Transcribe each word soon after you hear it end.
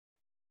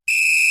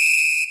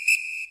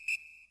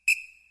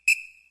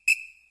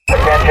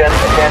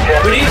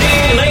Good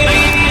evening,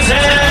 ladies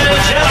and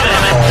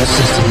gentlemen. All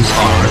systems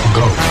are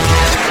go.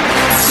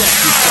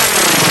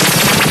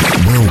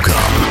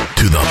 Welcome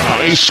to the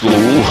High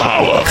School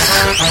Holla.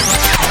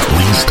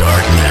 We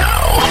start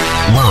now,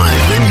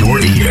 live in your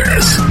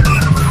ears.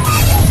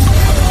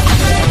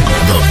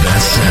 The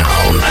best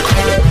sound.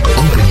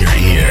 Open your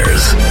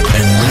ears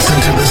and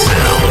listen to the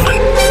sound.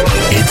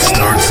 It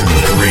starts in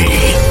 3,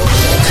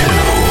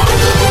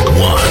 2,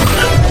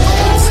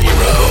 1, 0.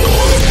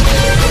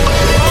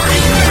 Are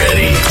you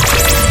ready?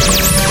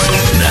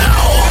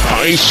 Now,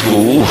 High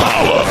School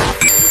Holla.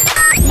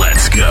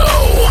 Let's go.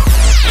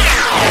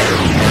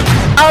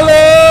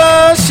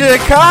 Holla,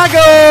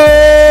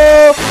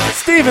 Chicago!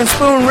 Stephen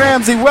Spoon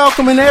Ramsey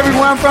welcoming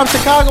everyone from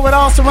Chicago and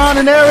all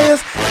surrounding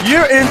areas.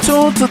 You're in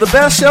tune to the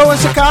best show in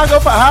Chicago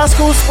for high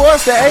school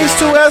sports, the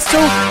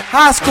H2S2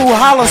 High School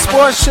Holla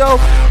Sports Show.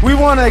 We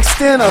want to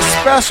extend a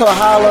special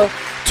holla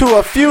to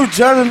a few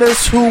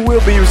journalists who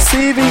will be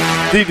receiving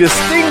the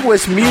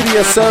Distinguished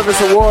Media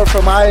Service Award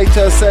from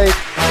IHSA.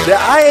 The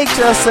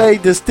IHSA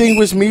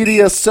Distinguished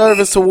Media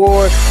Service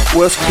Award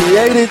was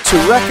created to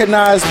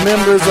recognize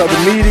members of the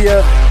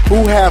media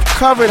who have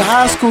covered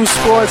high school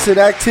sports and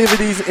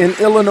activities in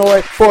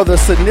Illinois for the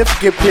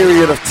significant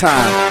period of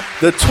time.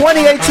 The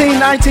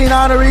 2018-19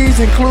 honorees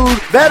include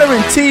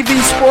veteran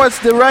TV sports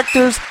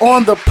directors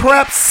on the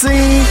prep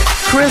scene,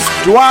 Chris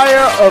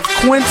Dwyer of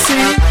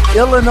Quincy,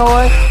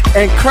 Illinois,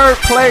 and Kurt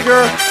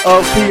Plager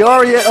of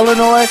Peoria,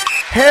 Illinois.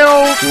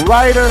 Herald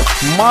writer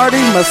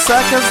Marty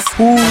Masekas,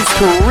 whose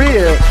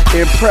career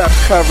in prep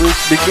coverage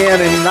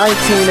began in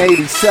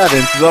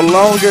 1987, the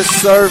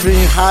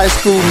longest-serving high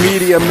school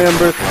media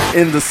member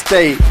in the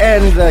state.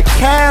 And the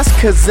Cass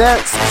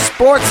Gazette's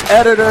sports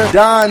editor,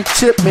 Don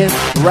Chipman,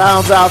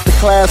 rounds out the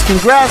class.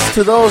 Congrats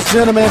to those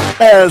gentlemen,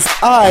 as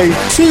I,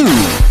 too,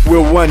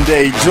 will one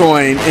day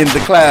join in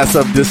the class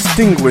of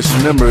distinguished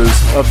members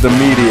of the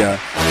media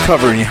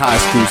covering high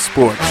school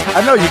sports.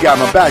 I know you got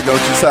my back,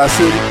 don't you, South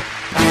City?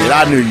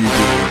 Yeah, I knew you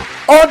did.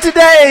 On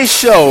today's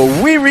show,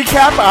 we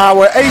recap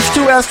our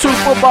H2S2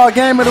 football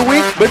game of the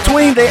week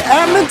between the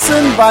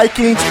Amundsen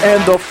Vikings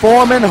and the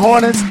Foreman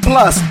Hornets,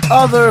 plus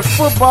other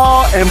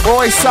football and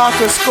boys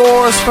soccer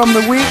scores from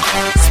the week.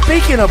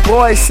 Speaking of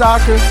boys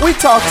soccer, we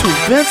talked to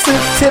Vincent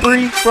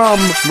Tippery from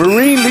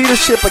Marine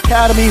Leadership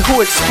Academy,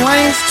 who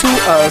explains to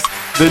us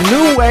the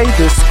new way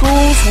the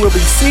schools will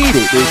be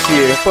seeded this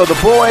year for the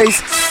boys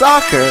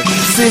soccer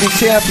city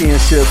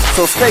championships.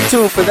 So stay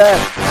tuned for that.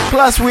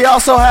 Plus, we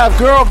also have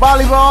girl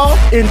volleyball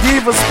in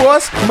Diva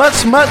Sports,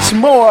 much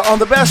more on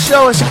the best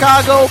show in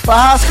Chicago for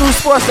high school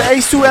sports, the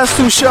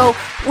H2S2 show.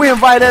 We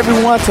invite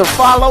everyone to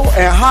follow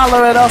and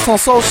holler at us on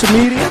social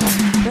media.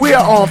 We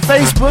are on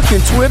Facebook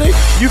and Twitter.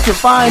 You can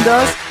find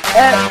us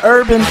at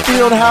Urban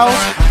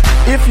Fieldhouse.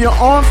 If you're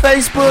on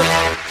Facebook,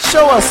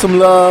 show us some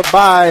love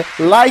by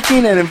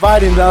liking and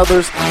inviting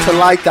others to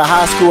like the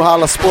High School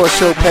Holla Sports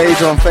Show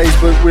page on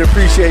Facebook. We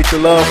appreciate the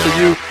love for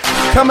you.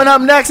 Coming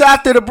up next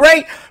after the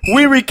break,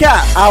 we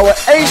recap our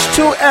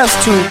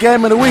H2S2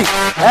 game of the week.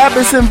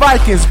 Amundsen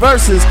Vikings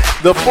versus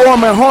the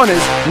Foreman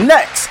Hornets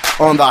next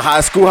on the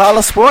High School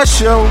Holla Sports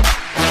Show.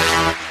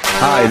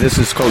 Hi, this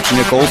is Coach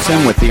Nick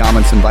Olson with the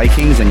Amundsen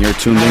Vikings, and you're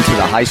tuned into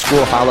the High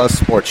School Holla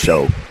Sports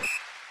Show.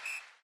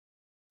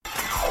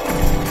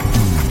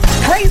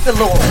 Praise the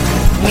Lord.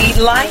 Need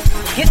life?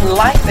 Get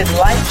life at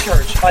Life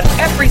Church on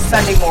every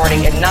Sunday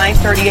morning at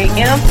 9:30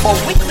 a.m. or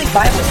weekly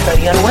Bible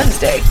study on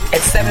Wednesday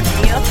at 7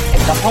 p.m.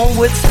 at the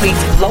Homewood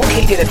Suites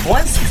located at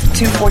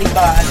 16245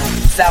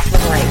 South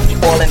LaGrange,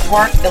 Orland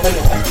Park,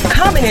 Illinois.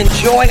 Come and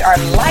enjoy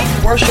our life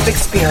worship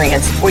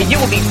experience where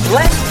you will be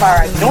blessed by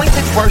our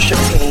anointed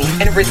worship team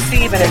and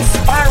receive an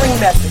inspiring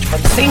message from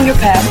Senior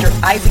Pastor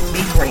Isaac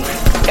B. Green.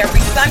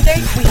 Every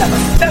Sunday, we have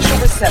a special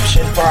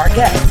reception for our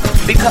guests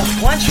because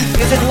once you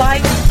visit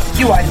life,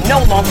 you are no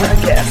longer a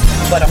guest,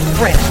 but a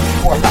friend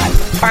for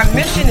life. Our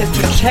mission is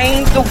to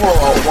change the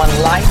world one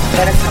life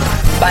at a time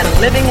by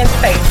living in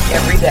faith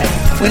every day.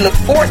 We look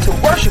forward to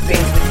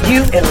worshiping with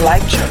you in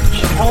Life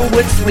Church,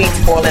 Homewood Suites,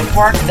 Orland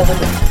Park,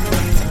 Illinois.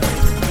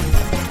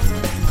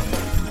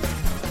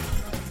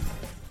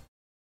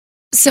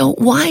 So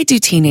why do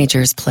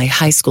teenagers play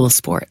high school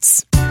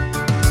sports?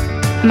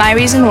 My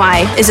reason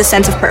why is a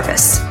sense of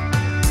purpose.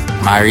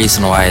 My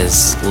reason why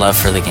is love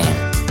for the game.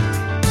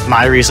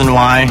 My reason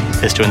why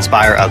is to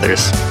inspire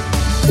others.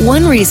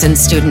 One reason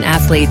student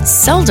athletes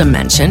seldom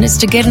mention is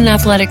to get an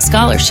athletic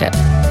scholarship.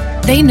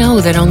 They know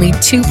that only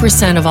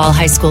 2% of all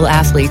high school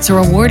athletes are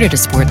awarded a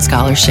sports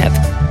scholarship,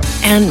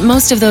 and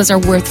most of those are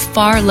worth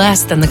far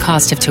less than the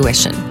cost of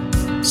tuition.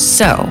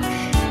 So,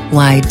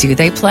 why do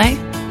they play?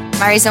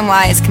 My reason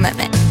why is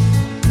commitment.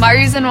 My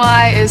reason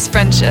why is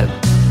friendship.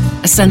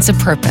 A sense of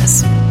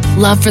purpose,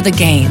 love for the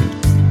game,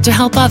 to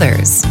help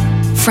others,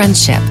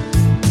 friendship.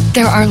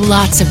 There are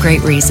lots of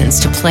great reasons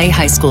to play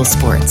high school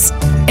sports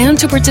and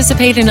to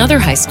participate in other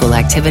high school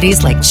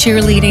activities like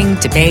cheerleading,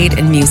 debate,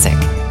 and music.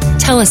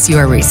 Tell us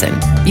your reason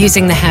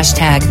using the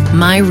hashtag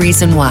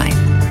 #MyReasonWhy.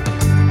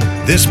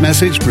 This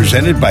message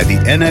presented by the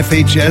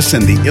NFHS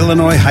and the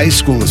Illinois High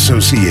School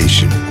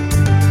Association.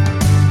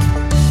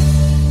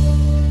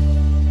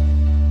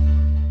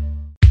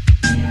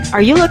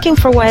 Are you looking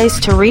for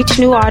ways to reach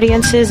new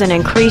audiences and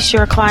increase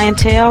your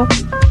clientele?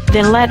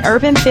 Then let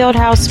Urban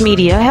Fieldhouse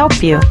Media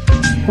help you.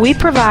 We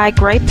provide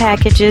great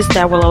packages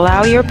that will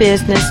allow your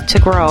business to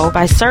grow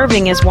by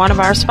serving as one of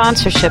our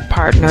sponsorship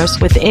partners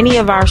with any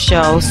of our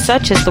shows,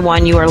 such as the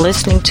one you are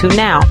listening to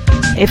now.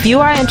 If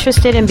you are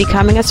interested in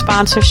becoming a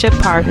sponsorship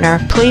partner,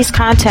 please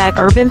contact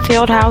Urban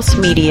Fieldhouse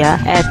Media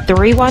at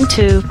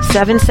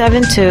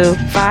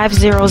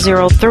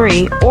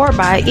 312-772-5003 or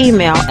by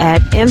email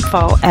at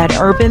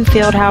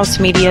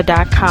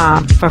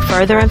info@urbanfieldhousemedia.com for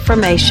further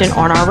information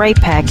on our rate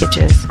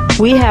packages.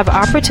 We have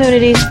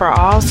opportunities for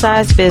all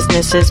size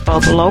businesses,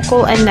 both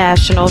local and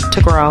national,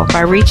 to grow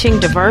by reaching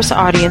diverse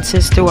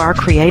audiences through our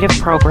creative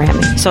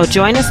programming. So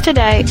join us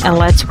today and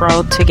let's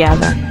grow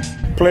together.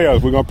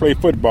 Players, we're going to play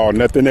football,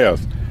 nothing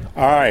else.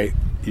 All right,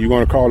 you're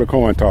going to call the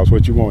coin toss.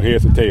 What you want,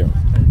 heads or tails?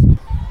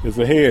 It's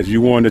the heads.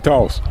 You won the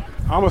toss.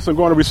 Amundsen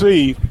going to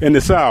receive in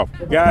the South.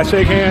 Guys,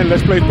 shake hands.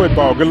 Let's play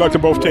football. Good luck to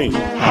both teams.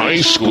 High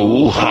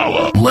School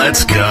Holla.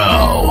 Let's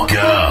go.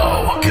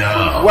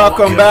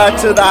 Welcome back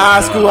to the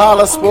High School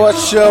Holla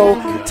Sports Show.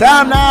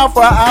 Time now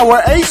for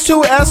our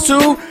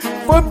H2S2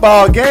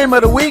 football game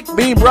of the week,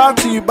 being brought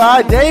to you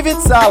by David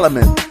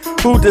Solomon,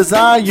 who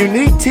designed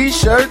unique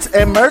t-shirts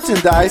and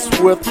merchandise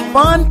with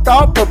fun,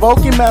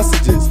 thought-provoking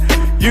messages.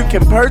 You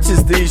can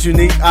purchase these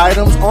unique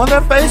items on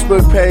their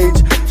Facebook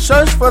page.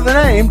 Search for the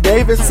name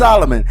David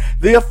Solomon,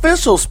 the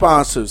official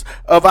sponsors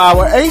of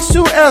our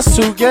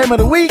H2S2 Game of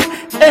the Week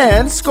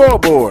and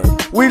Scoreboard.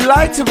 We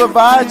like to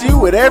provide you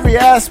with every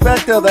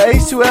aspect of the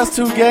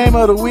H2S2 Game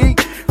of the Week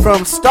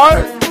from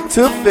start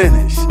to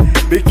finish,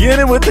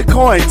 beginning with the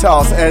coin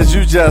toss, as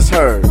you just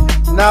heard.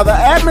 Now, the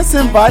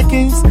Amundsen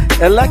Vikings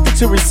elected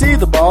to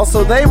receive the ball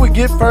so they would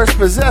get first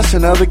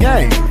possession of the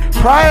game.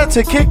 Prior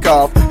to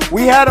kickoff,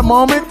 we had a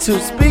moment to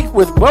speak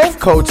with both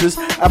coaches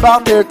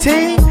about their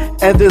team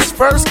and this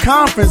first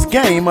conference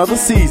game of the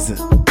season.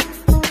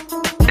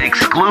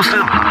 Exclusive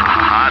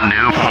hot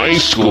new High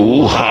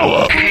School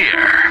Holla.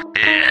 Here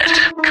it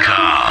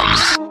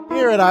comes.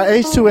 Here at our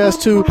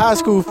H2S2 High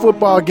School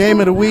Football Game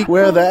of the Week,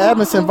 where the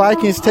Amundsen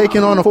Vikings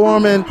taking on the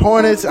Foreman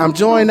Hornets. I'm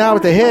joined now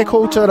with the head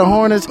coach of the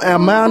Hornets,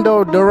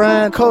 Armando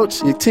Duran.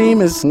 Coach, your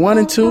team is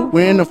 1-2.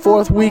 We're in the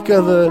fourth week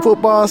of the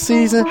football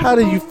season. How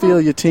do you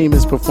feel your team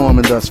is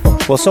performing thus far?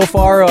 Well, so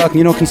far,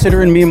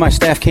 considering me and my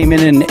staff came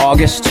in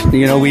August,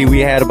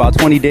 we had about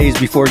 20 days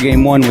before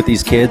game one with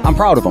these kids. I'm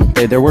proud of them.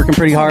 They're working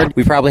pretty hard.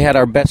 We probably had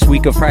our best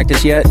week of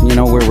practice yet,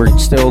 where we're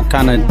still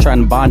kind of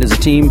trying to bond as a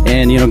team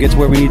and, get to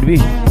where we need to be.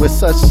 With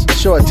such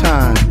short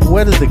time,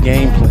 what has the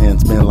game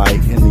plans been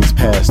like in these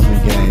past 3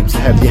 games?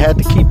 Have you had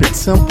to keep it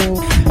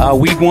simple?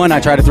 Week one, I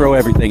tried to throw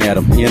everything at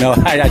them.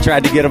 I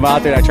tried to get them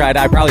out there. I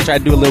probably tried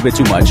to do a little bit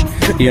too much.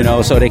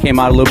 So they came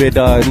out a little bit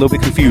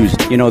confused.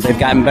 They've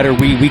gotten better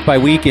week by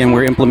week, and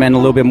we're implementing a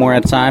little bit more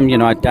at a time.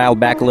 I dialed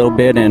back a little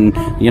bit, and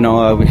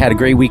we had a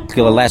great week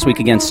last week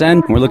against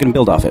Sen. And we're looking to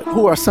build off it.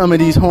 Who are some of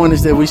these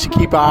Hornets that we should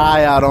keep our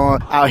eye out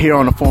on out here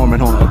on the Foreman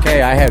Hornet?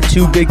 Okay, I have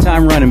 2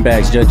 big-time running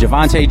backs,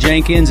 Javante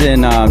Jenkins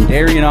and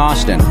Darian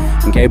Austin.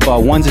 Okay,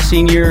 but one's a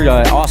senior,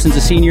 Austin's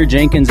a senior,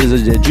 Jenkins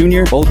is a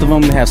junior. Both of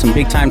them have some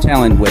big-time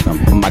talent with them.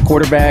 My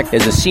quarterback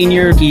is a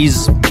senior.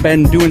 He's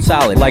been doing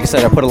solid. Like I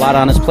said, I put a lot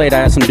on his plate. I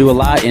asked him to do a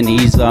lot, and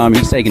he's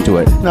taken to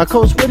it. Now,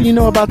 Coach, what do you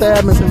know about the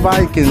Amundsen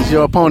Vikings,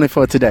 your opponent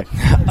for today?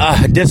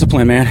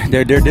 Discipline, man.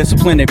 They're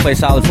disciplined. They play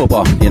solid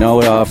football.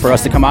 For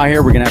us to come out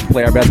here, we're going to have to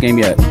play our best game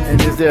yet.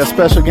 And is there a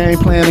special game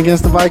plan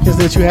against the Vikings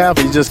that you have,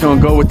 or are you just going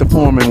to go with the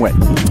Foreman way?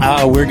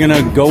 We're going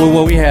to go with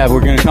what we have.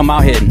 We're going to come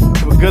out hitting.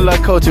 Well, good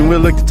luck, Coach, and we'll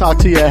look to talk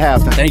to you at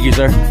halftime. Thank you,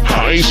 sir.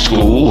 High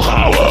School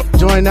Holla.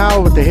 Joined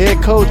now with the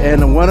head coach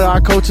and one of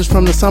our coaches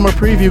from the summer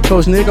preview,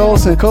 Coach Nick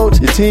Olson. Coach,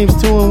 your team's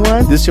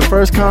 2-1. This is your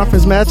first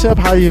conference matchup.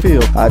 How do you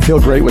feel? I feel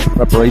great with the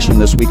preparation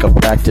this week of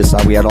practice.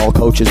 We had all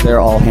coaches there,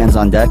 all hands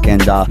on deck,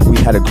 and we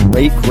had a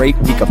great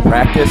week of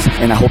practice,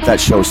 and I hope that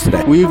shows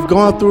today. We've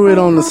gone through it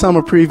on the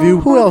summer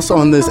preview. Who else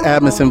on this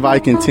Amundsen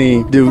Viking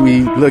team do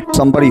we look?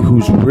 Somebody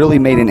who's really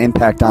made an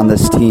impact on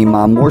this team,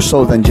 more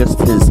so than just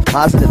his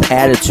positive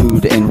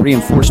attitude and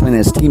reinforcement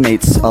of his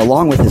teammates,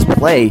 along with his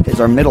play, is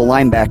our middle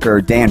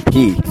linebacker, Dan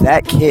P.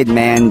 That kid,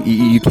 man,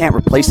 you can't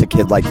replace a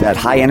kid like that.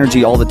 High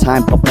energy all the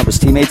time, pumping up his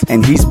teammates,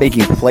 and he's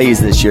making plays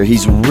this year.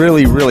 He's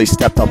really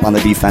stepped up on the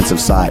defensive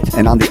side.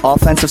 And on the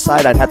offensive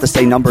side, I'd have to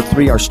say number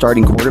 3, our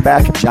starting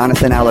quarterback,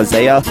 Jonathan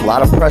Alizea. A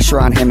lot of pressure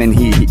on him, and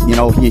he's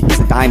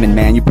a diamond,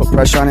 man. You put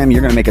pressure on him,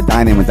 you're going to make a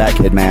diamond with that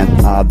kid, man.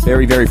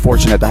 Very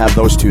fortunate to have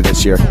those 2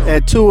 this year.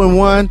 At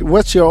 2-1,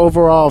 what's your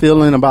overall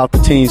feeling about the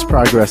team's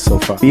progress so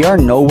far? We are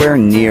nowhere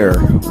near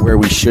where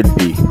we should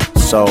be.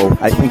 So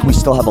I think we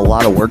still have a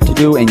lot of work to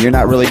do, and you're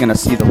not really going to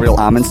see the real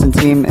Amundsen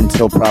team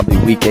until probably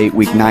week 8,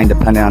 week 9,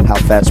 depending on how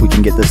fast we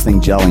can get this thing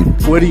gelling.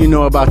 What do you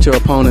know about your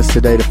opponents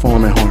today, the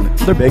Foreman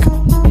Hornets? They're big.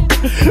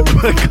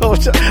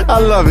 Coach, I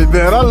love it,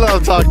 man. I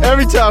love talking.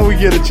 Every time we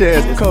get a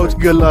chance. Coach,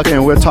 good luck,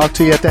 and we'll talk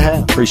to you at the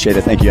half. Appreciate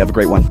it. Thank you. Have a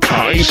great one.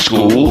 High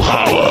School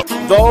Holla.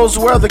 Those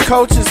were the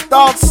coach's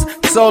thoughts,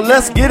 so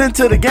let's get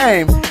into the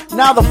game.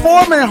 Now, the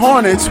Foreman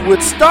Hornets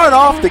would start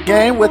off the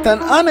game with an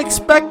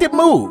unexpected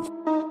move.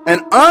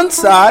 An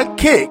onside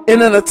kick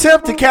in an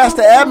attempt to catch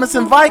the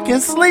Amundsen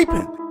Vikings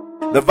sleeping.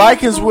 The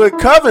Vikings would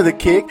cover the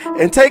kick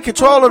and take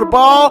control of the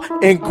ball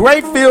in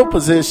great field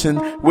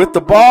position with the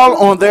ball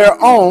on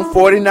their own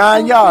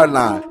 49-yard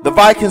line. The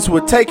Vikings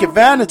would take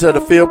advantage of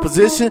the field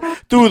position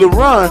through the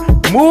run,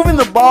 moving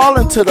the ball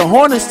into the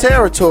Hornets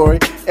territory,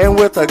 and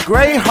with a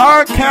great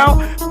hard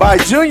count by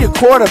junior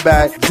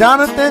quarterback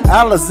Jonathan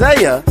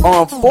Alizea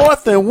on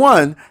 4th and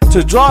 1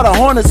 to draw the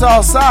Hornets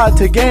offside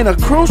to gain a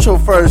crucial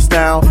first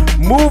down,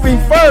 moving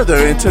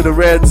further into the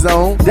red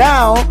zone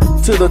down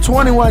to the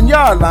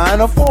 21-yard line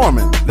of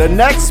Foreman. The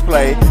next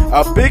play,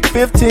 a big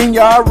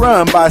 15-yard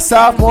run by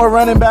sophomore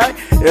running back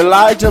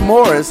Elijah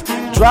Morris,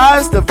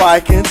 drives the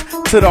Vikings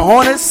to the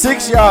Hornets'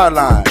 6-yard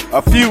line.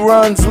 A few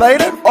runs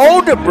later,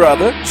 older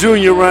brother,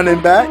 junior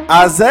running back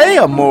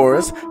Isaiah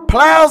Morris,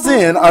 plows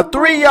in a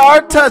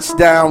 3-yard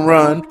touchdown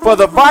run for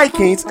the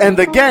Vikings and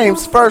the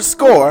game's first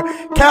score,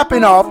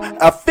 capping off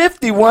a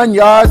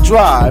 51-yard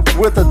drive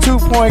with a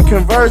 2-point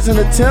conversion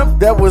attempt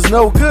that was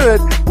no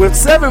good. With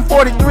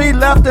 7:43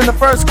 left in the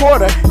first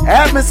quarter,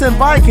 Amundsen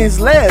Vikings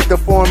led the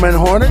Foreman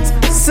Hornets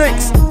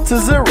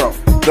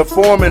 6-0. The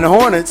Foreman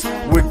Hornets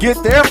would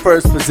get their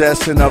first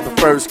possession of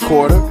the first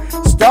quarter,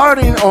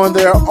 starting on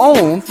their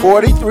own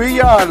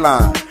 43-yard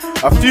line.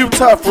 A few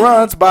tough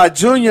runs by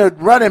junior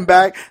running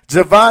back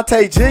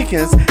Javante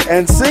Jenkins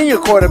and senior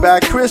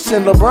quarterback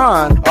Christian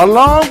LeBron,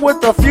 along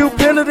with a few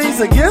penalties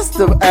against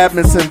the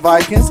Amundsen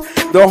Vikings,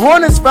 the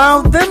Hornets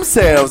found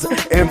themselves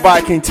in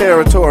Viking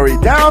territory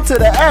down to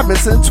the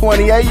Amundsen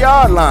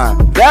 28-yard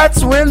line.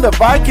 That's when the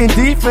Viking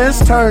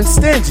defense turned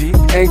stingy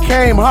and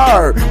came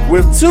hard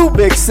with 2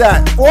 big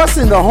sacks,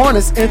 forcing the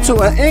Hornets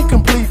into an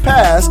incomplete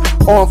pass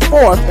on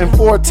 4th and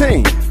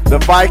 14. The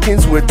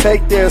Vikings would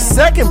take their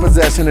second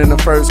possession in the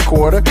first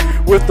quarter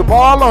with the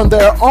ball on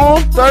their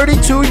own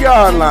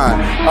 32-yard line.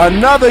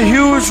 Another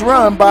huge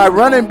run by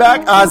running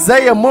back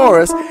Isaiah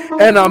Morris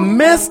and a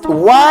missed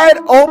wide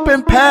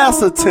open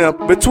pass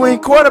attempt between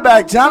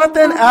quarterback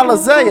Jonathan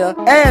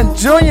Alizea and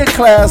junior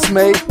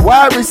classmate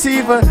wide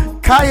receiver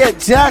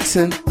Kayet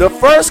Jackson. The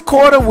first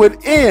quarter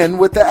would end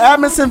with the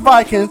Amundsen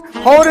Vikings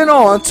holding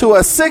on to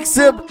a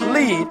 6-zip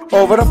lead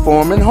over the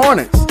Foreman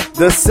Hornets.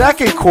 The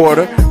second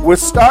quarter would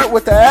start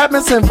with the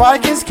Amundsen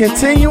Vikings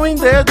continuing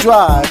their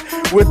drive,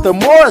 with the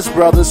Morris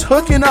brothers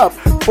hooking up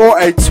for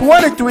a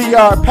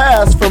 23-yard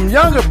pass from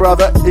younger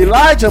brother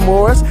Elijah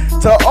Morris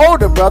to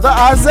older brother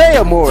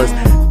Isaiah Morris,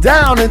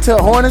 down into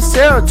Hornets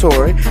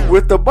territory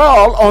with the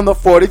ball on the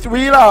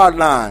 43-yard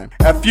line.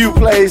 A few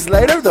plays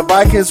later, the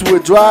Vikings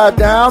would drive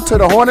down to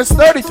the Hornets'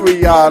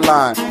 33-yard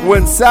line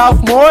when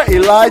sophomore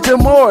Elijah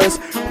Morris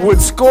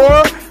would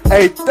score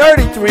a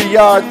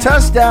 33-yard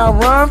touchdown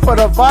run for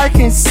the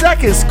Vikings'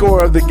 second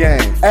score of the game.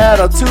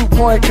 Add a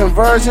 2-point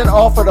conversion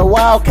off of the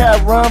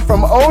Wildcat run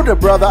from older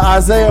brother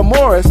Isaiah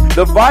Morris,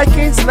 the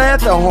Vikings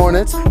led the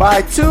Hornets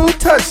by 2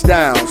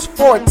 touchdowns,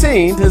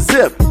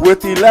 14-0,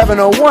 with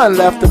 11:01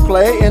 left to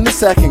play in the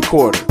second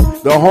quarter.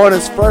 The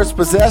Hornets' first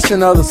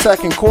possession of the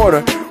second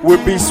quarter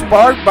would be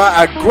sparked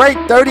by a great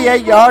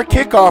 38-yard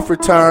kickoff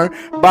return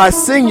by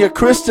senior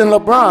Christian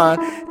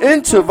LeBron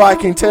into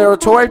Viking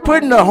territory,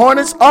 putting the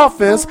Hornets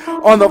offense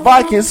on the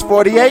Vikings'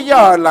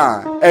 48-yard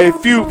line. A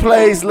few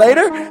plays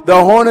later,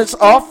 the Hornets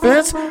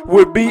offense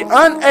would be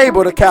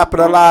unable to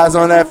capitalize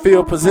on that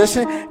field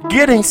position,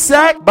 getting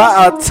sacked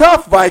by a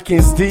tough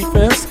Vikings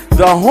defense.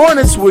 The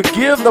Hornets would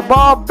give the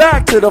ball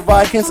back to the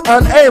Vikings,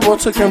 unable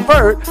to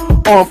convert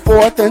on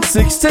 4th and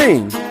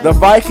 16. The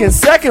Vikings'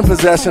 second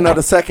possession of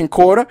the second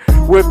quarter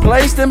would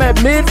place them at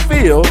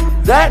midfield.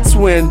 That's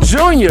when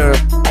junior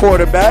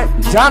quarterback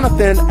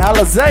Jonathan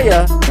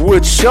Alizea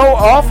would show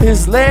off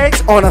his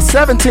legs on a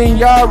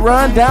 17-yard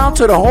run down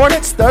to the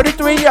Hornets'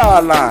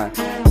 33-yard line.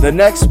 The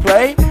next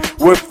play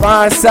would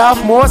find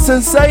sophomore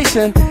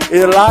sensation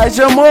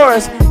Elijah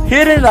Morris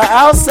hitting the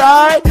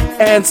outside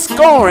and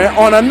scoring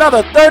on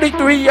another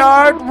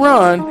 33-yard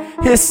run,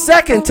 his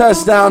second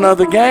touchdown of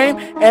the game,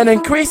 and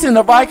increasing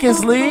the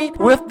Vikings' lead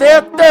with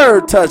their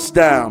third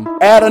touchdown.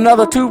 Add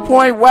another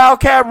 2-point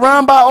Wildcat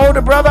run by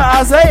older brother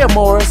Isaiah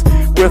Morris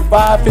With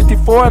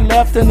 5:54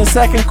 left in the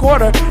second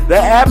quarter, the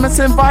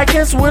Amundsen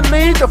Vikings would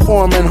lead the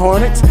Foreman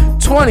Hornets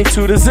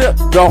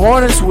 22-0. The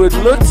Hornets would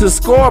look to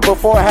score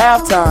before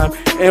halftime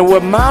and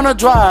would mount a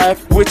drive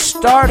which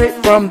started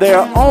from their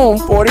own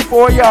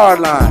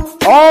 44-yard line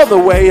all the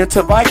way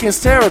into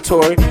Vikings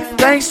territory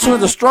thanks to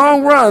the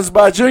strong runs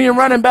by junior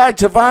running back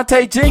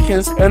Javonte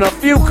Jenkins and a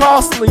few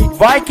costly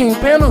Viking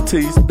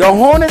penalties. The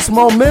Hornets'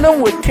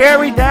 momentum would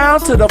carry down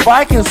to the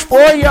Vikings'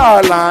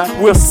 4-yard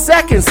line with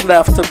seconds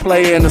left to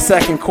play in the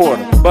second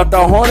quarter. But the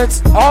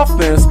Hornets'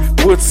 offense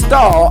would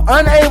stall,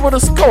 unable to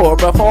score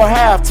before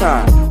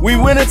halftime. We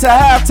went into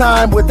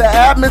halftime with the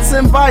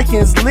Amundsen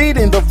Vikings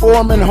leading the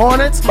Foreman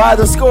Hornets by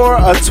the score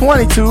of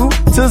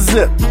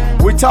 22-0.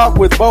 We talked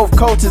with both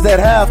coaches at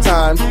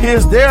halftime.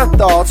 Here's their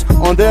thoughts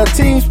on their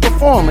team's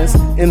performance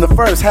in the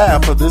first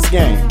half of this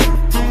game.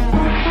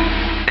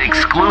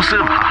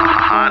 Exclusive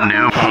hot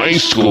new high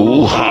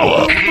school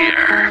holla.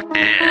 Here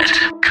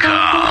it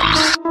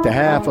comes. The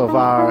half of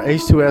our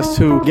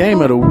H2S2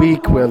 game of the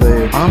week where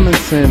the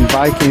Amundsen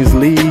Vikings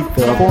lead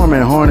the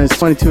Foreman Hornets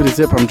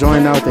 22-0. I'm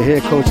joined now with the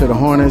head coach of the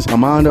Hornets,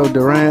 Armando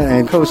Duran.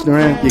 And Coach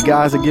Duran, you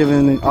guys are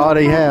giving all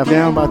they have,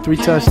 down by 3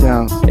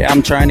 touchdowns. Yeah,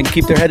 I'm trying to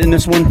keep their head in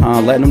this one,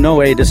 letting them know,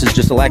 hey, this is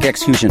just a lack of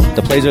execution.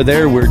 The plays are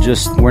there, we're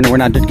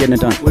not getting it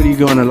done. What do you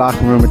go in the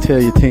locker room and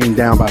tell your team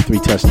down by 3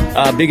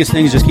 touchdowns? Biggest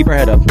thing is just keep our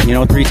head up.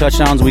 3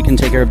 touchdowns, we can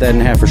take care of that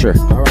in half for sure.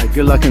 All right,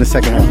 good luck in the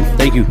second half.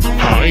 Thank you.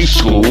 High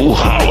school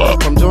holla.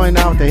 I'm joined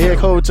now with the head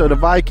coach of the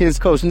Vikings,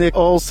 Coach Nick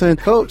Olson.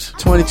 Coach,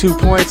 22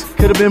 points.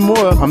 Could have been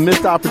more. A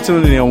missed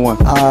opportunity on one.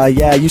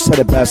 Yeah, you said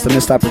it best. A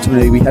missed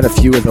opportunity. We had a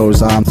few of those.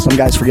 Some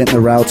guys forgetting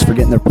their routes,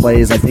 forgetting their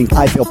plays. I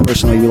feel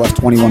personally we left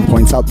 21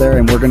 points out there,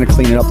 and we're going to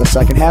clean it up the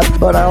second half.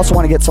 But I also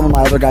want to get some of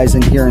my other guys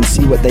in here and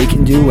see what they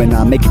can do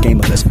and make a game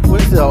of this.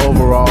 What's the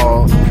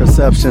overall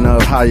perception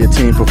of how your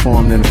team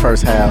performed in the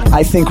first half?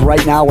 I think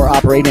right now we're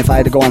operating, if I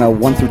had to go on a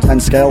 1 through 10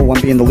 scale,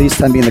 1 being the least,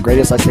 10 being the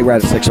greatest, I say we're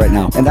at a 6 right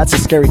now. And that's a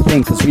scary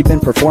thing because we've been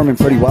performing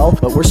pretty well,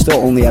 but we're still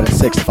only at a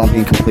 6 if I'm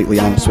being completely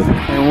honest with you.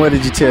 And what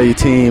did you tell your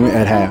team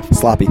at half?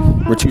 Sloppy.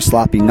 We're too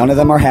sloppy. None of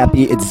them are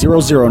happy. It's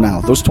 0-0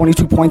 now. Those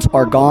 22 points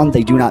are gone.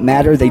 They do not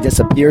matter. They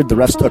disappeared. The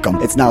refs took them.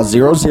 It's now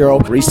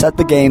 0-0. Reset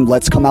the game.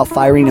 Let's come out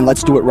firing and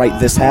let's do it right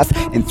this half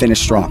and finish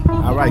strong.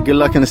 All right. Good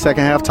luck in the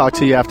second half. Talk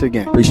to you after the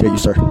game. Appreciate you,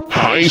 sir.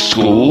 High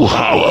school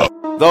holla.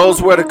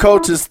 Those were the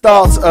coach's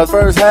thoughts of the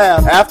first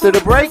half. After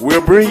the break, we'll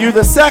bring you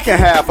the second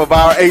half of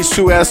our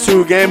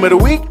H2S2 game of the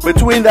week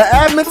between the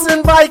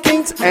Amundsen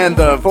Vikings and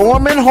the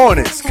Foreman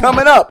Hornets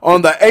coming up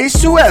on the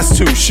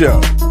H2S2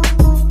 show.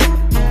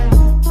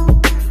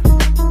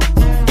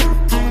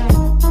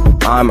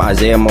 I'm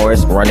Isaiah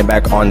Morris, running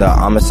back on the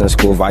Amundsen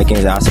School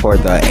Vikings, and I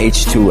support the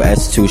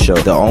H2S2 show,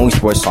 the only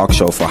sports talk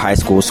show for high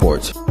school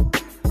sports.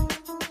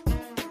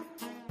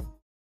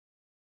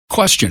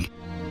 Question.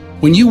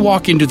 When you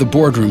walk into the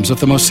boardrooms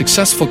of the most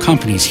successful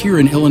companies here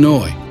in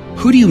Illinois,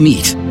 who do you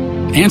meet?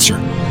 Answer.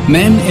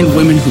 Men and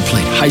women who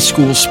played high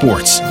school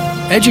sports.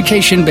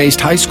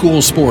 Education-based high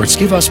school sports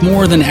give us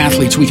more than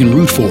athletes we can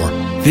root for.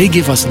 They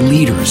give us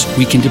leaders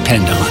we can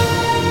depend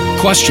on.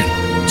 Question.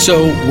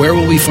 So, where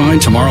will we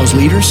find tomorrow's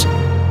leaders?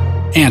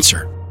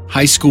 Answer.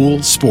 High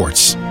school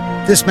sports.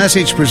 This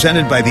message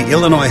presented by the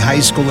Illinois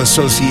High School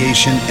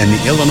Association and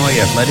the Illinois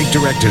Athletic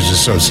Directors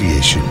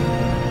Association.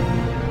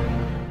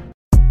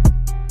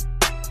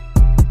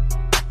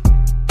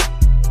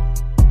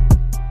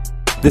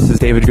 This is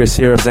David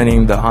Garcia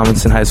representing the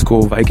Amundsen High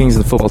School Vikings,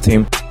 the football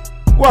team.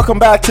 Welcome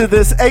back to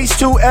this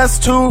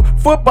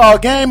H2S2 football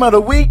game of the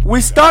week.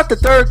 We start the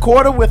third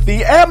quarter with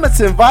the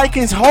Amundsen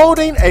Vikings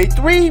holding a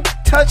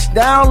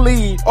 3-touchdown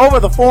lead over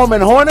the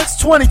Foreman Hornets,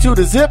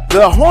 22-0.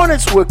 The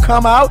Hornets would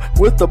come out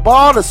with the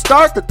ball to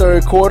start the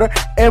third quarter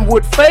and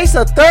would face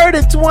a 3rd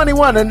and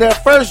 21 in their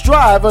first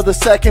drive of the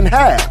second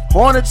half.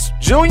 Hornets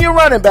junior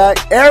running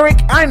back Eric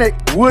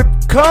Einig would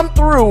come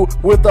through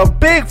with a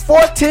big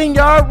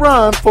 14-yard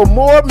run for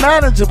more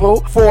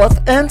manageable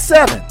 4th and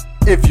 7.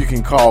 If you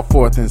can call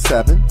 4th and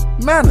 7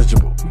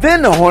 manageable.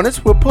 Then the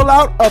Hornets will pull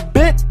out a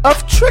bit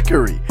of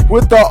trickery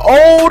with the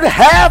old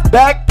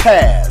halfback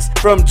pass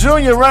from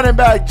junior running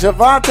back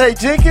Javonte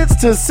Jenkins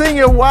to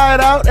senior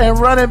wideout and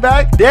running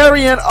back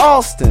Darian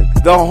Alston.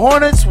 The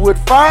Hornets would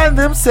find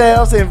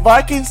themselves in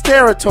Vikings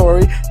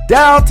territory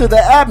down to the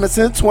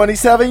Amundsen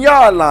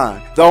 27-yard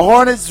line. The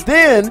Hornets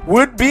then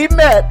would be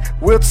met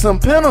with some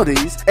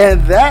penalties,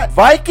 and that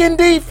Viking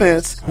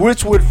defense,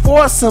 which would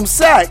force some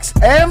sacks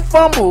and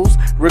fumbles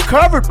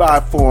recovered by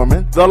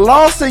Foreman, the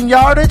loss in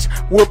yardage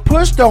would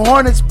push the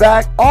Hornets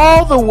back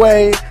all the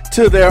way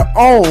to their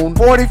own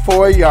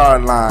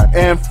 44-yard line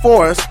and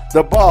force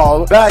the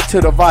ball back to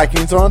the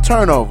Vikings on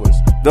turnovers.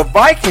 The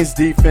Vikings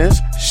defense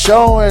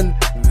showing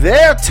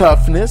their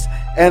toughness,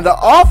 and the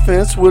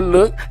offense would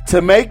look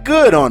to make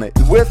good on it.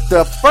 With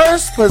the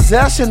first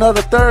possession of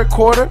the third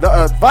quarter,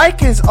 the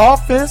Vikings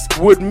offense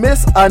would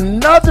miss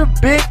another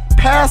big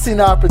passing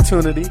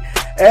opportunity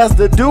as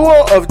the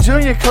duo of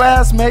junior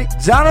classmate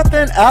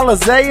Jonathan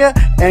Alizea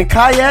and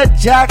Kayette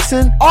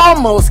Jackson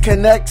almost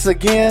connects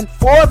again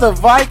for the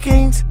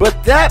Vikings,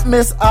 but that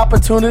missed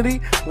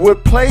opportunity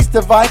would place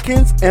the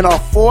Vikings in a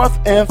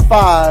 4th and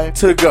 5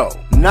 to go.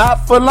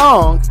 Not for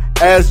long,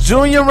 as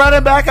junior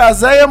running back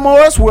Isaiah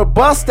Morris would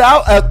bust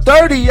out a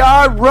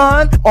 30-yard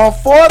run on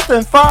 4th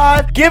and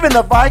 5, giving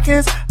the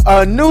Vikings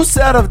a new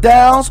set of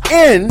downs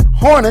in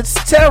Hornets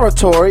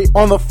territory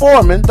on the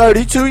Foreman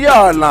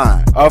 32-yard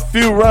line. A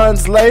few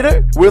runs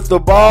later, with the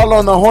ball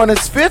on the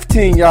Hornets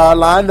 15-yard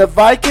line, the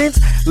Vikings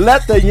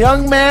let the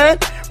young man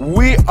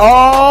we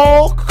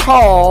all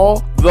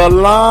call the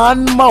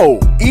Lawn Mo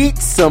eat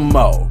some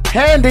mo,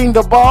 handing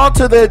the ball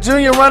to their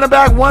junior running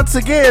back once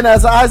again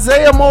as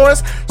Isaiah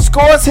Morris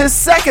scores his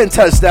second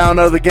touchdown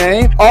of the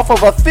game off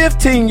of a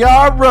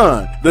 15-yard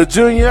run. The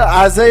junior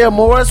Isaiah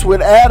Morris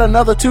would add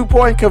another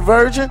 2-point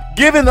conversion,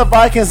 giving the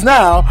Vikings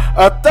now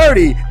a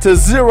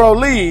 30-0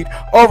 lead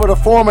over the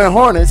Foreman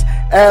Hornets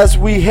as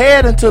we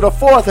head into the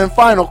 4th and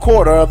final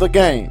quarter of the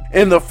game.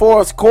 In the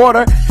 4th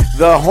quarter,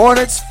 the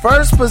Hornets'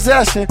 first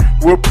possession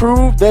would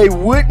prove they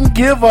wouldn't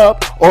give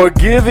up or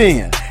give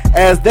in,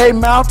 as they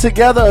mount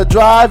together a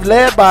drive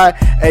led by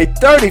a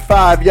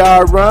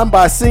 35-yard run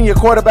by senior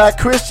quarterback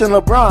Christian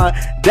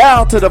LeBron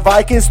down to the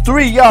Vikings'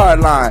 3-yard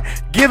line,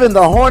 giving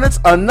the Hornets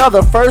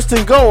another 1st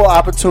and goal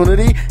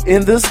opportunity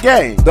in this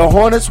game. The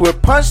Hornets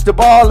would punch the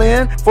ball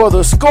in for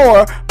the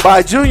score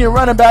by junior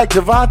running back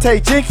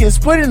Javonte Jenkins,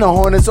 putting the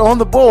Hornets on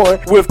the board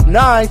with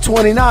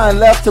 9:29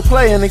 left to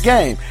play in the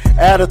game.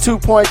 At a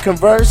 2-point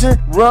conversion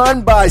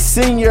run by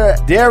senior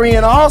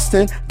Darian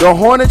Austin, the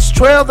Hornets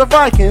trailed the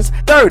Vikings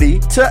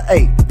 30-8.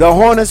 The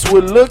Hornets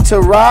would look to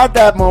ride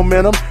that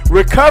momentum,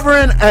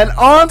 recovering an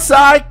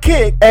onside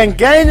kick and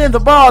gaining the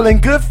ball in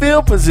good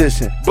field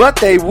position. But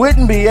they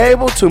wouldn't be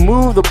able to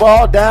move the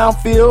ball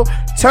downfield,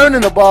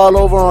 turning the ball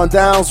over on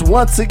downs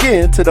once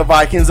again to the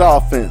Vikings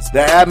offense.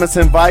 The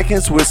Amundsen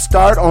Vikings would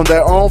start on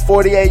their own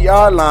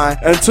 48-yard line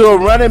until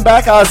running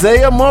back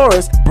Isaiah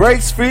Morris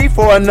breaks free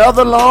for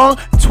another long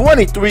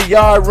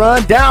 23-yard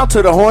run down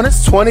to the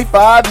Hornets'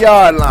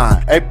 25-yard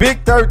line. A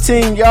big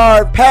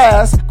 13-yard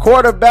pass,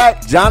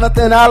 quarterback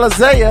Jonathan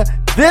Alizea,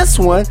 this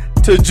one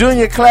to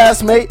junior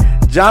classmate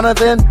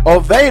Jonathan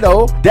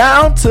Oviedo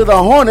down to the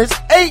Hornets'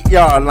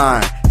 8-yard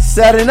line,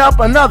 setting up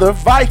another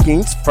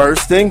Vikings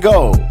 1st and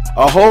goal.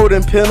 A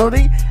holding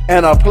penalty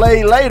and a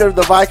play later,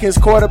 the Vikings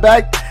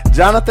quarterback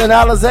Jonathan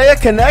Alizea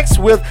connects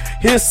with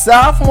his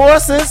sophomore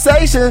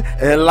sensation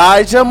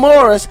Elijah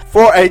Morris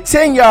for a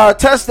 10-yard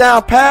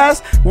touchdown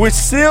pass, which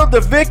sealed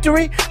the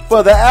victory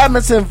for the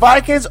Amundsen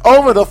Vikings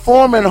over the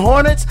Foreman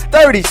Hornets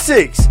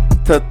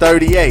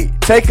 36-38.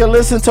 Take a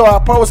listen to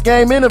our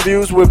post-game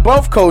interviews with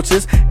both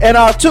coaches and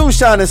our 2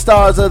 shining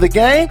stars of the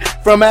game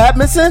from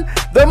Amundsen,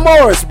 the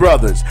Morris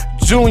brothers.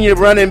 Junior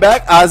running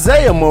back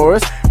Isaiah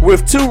Morris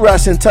with 2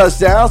 rushing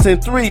touchdowns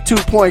and 3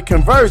 2-point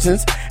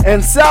conversions,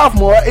 and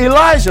sophomore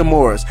Elijah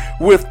Morris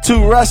with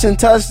 2 rushing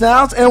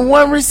touchdowns and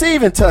 1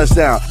 receiving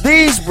touchdown.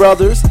 These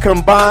brothers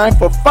combined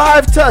for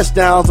 5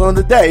 touchdowns on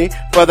the day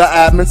for the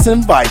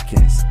Amundsen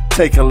Vikings.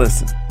 Take a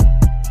listen.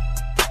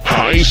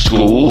 High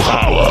School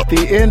Holla.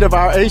 The end of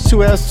our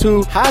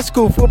H2S2 high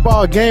school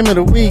football game of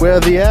the week,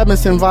 where the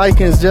Amundsen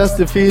Vikings just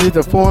defeated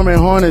the Foreman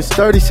Hornets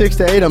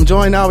 36-8. I'm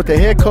joined now with the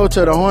head coach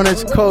of the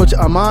Hornets, Coach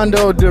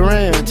Armando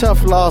Duran.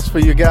 Tough loss for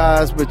you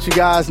guys, but you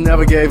guys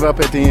never gave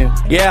up at the end.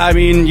 Yeah, I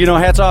mean,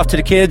 hats off to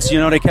the kids.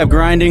 They kept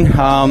grinding.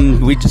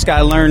 We just got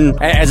to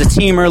learn as a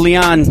team early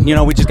on.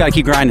 We just got to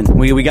keep grinding.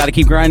 We got to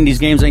keep grinding. These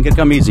games ain't going to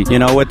come easy.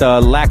 With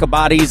the lack of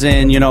bodies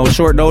and,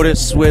 short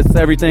notice with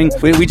everything,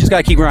 we just got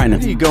to keep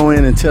grinding. How do you go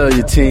in and tell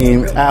your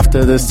team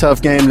after this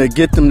tough game to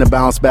get them to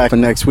bounce back for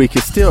next week?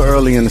 It's still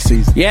early in the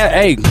season. Yeah,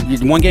 hey,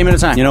 one game at a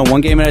time.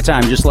 One game at a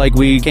time. Just like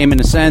we came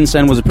into Sen.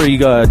 Sen was a pretty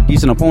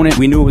decent opponent.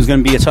 We knew it was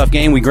going to be a tough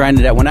game. We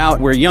grinded that one out.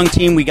 We're a young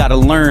team. We got to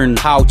learn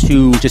how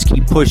to just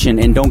keep pushing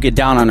and don't get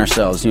down on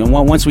ourselves.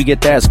 Once we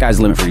get that, sky's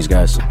the limit for these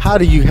guys. How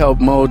do you help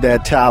mold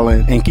that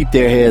talent and keep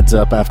their heads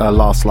up after a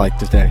loss like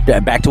today?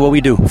 Yeah, back to what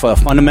we do. For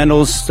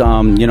fundamentals,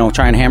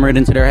 try and hammer it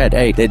into their head.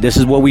 Hey, this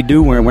is what we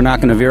do. We're not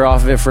going to veer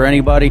off of it for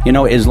anybody.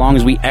 As long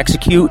as we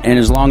execute and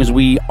as long as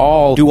we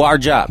all do our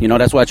job.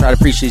 That's what I try to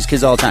preach to these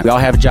kids all the time. We all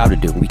have a job to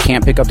do. We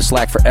can't pick up the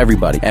slack for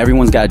everybody.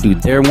 Everyone's got to do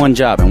their one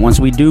job, and once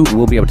we do,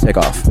 we'll be able to take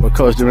off. Well,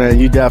 Coach Duran,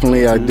 you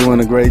definitely are doing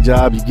a great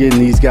job. You're getting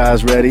these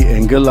guys ready,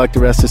 and good luck the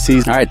rest of the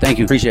season. All right, thank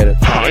you. Appreciate it.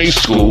 High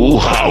School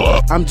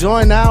Holla. I'm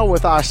joined now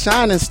with our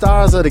shining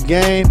stars of the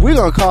game. We're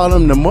going to call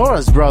them the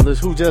Morris brothers,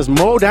 who just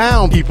mow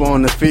down people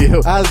on the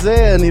field.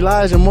 Isaiah and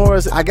Elijah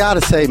Morris, I got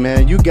to say,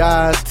 man, you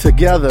guys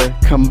together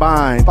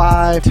combined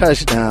 5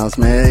 touchdowns,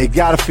 man. It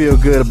got to feel feel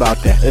good about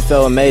that? It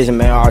felt amazing,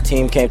 man. Our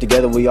team came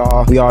together. We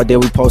all did what we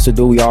were supposed to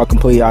do. We all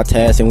completed our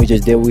tasks, and we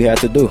just did what we had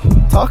to do.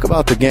 Talk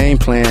about the game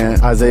plan,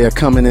 Isaiah,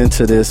 coming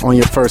into this on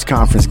your first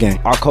conference game.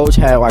 Our coach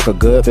had like a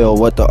good feel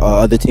what the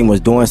other team was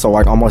doing, so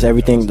like almost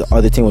everything the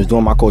other team was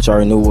doing, my coach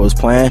already knew what was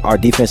playing. Our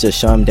defense just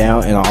shut them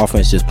down, and our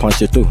offense just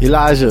punched it through.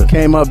 Elijah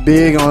came up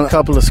big on a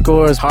couple of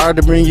scores. Hard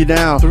to bring you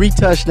down. 3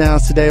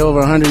 touchdowns today, over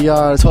 100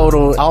 yards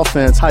total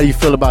offense. How do you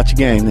feel about your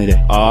game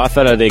today? I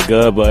felt I did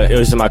good, but it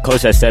was just my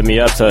coach that set me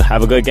up to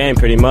have a good game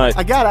pretty much.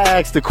 I gotta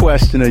ask the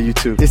question of you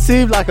two. It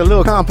seems like a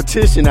little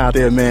competition out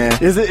there, man.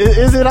 Is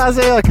it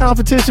Isaiah, a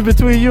competition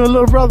between you and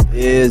little brother?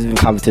 It is a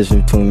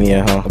competition between me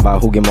and him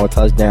about who get more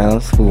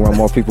touchdowns, who run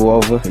more people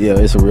over. Yeah,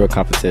 it's a real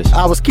competition.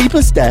 I was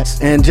keeping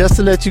stats, and just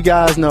to let you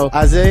guys know,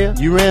 Isaiah,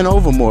 you ran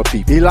over more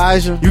people.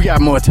 Elijah, you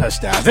got more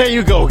touchdowns. There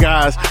you go,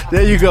 guys.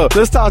 There you go.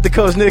 Let's talk to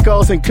Coach Nick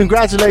Olsen.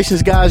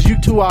 Congratulations, guys. You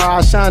two are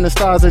our shining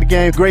stars of the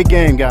game. Great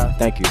game, guys.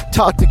 Thank you.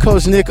 Talk to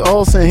Coach Nick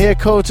Olsen, head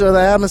coach of the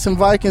Amundsen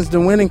Vikings, the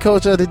winning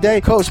coach of the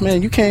day. Coach,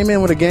 man, you came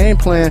in with a game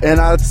plan, and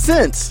I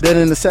sense that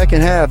in the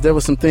second half, there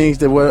were some things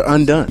that were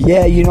undone.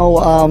 Yeah,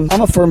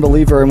 I'm a firm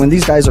believer, and when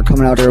these guys are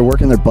coming out here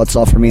working their butts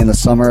off for me in the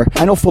summer,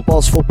 I know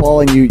football's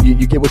football, and you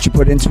get what you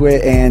put into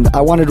it, and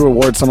I wanted to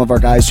reward some of our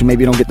guys who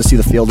maybe don't get to see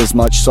the field as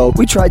much, so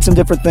we tried some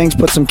different things,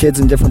 put some kids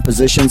in different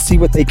positions, see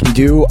what they can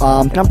do,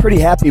 and I'm pretty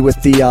happy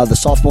with the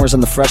sophomores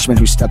and the freshmen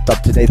who stepped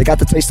up today. They got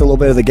to taste a little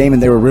bit of the game,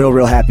 and they were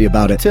real happy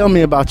about it. Tell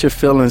me about your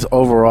feelings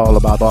overall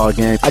about the ball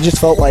game. I just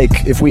felt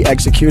like if we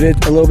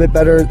executed a little bit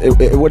better,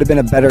 it would have been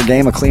a better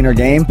game, a cleaner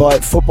game,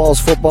 but football's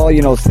football,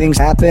 things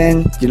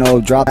happen,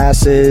 drop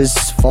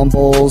passes,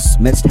 fumbles,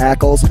 missed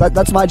tackles.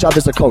 That's my job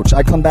as a coach.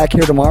 I come back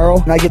here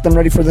tomorrow, and I get them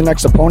ready for the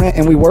next opponent,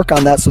 and we work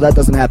on that so that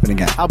doesn't happen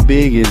again. How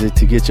big is it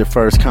to get your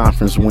first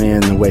conference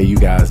win the way you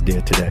guys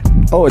did today?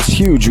 Oh, it's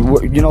huge.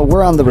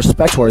 We're on the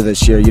respect tour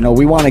this year.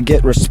 We want to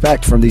get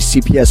respect from these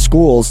CPS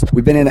schools.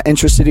 We've been in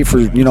Intra-City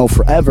for,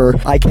 forever.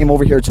 I came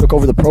over here, took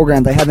over the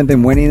program. They haven't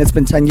been winning. It's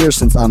been 10 years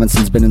since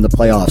Amundsen's been in the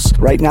playoffs.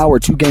 Right now, we're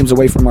 2 games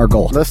away from our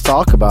goal. Let's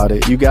talk about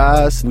it. You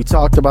guys, we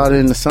talked about it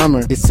in the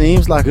summer. It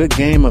seems like a good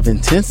game of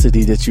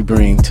intensity that you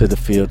bring to the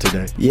field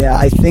today. Yeah,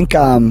 I think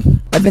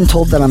I've been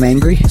told that I'm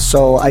angry,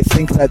 so I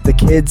think that the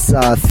kids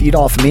feed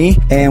off me,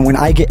 and when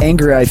I get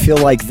angry, I feel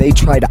like they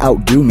try to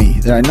outdo me.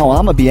 They're like, no,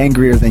 I'm gonna be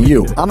angrier than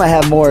you. I'm gonna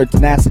have more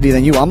tenacity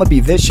than you. I'm gonna be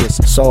vicious.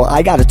 So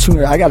I gotta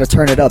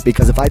turn it up,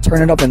 because if I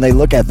turn it up and they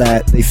look at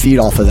that, they feed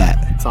off of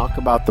that. Talk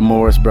about the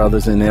Morris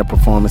brothers and their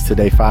performance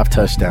today. 5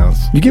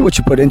 touchdowns. You get what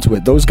you put into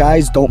it. Those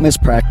guys don't miss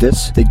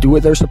practice. They do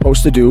what they're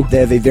supposed to do. They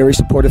have a very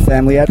supportive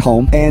family at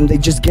home, and they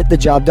just get the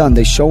job done.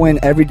 They show in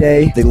every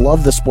day. They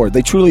love the sport.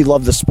 They truly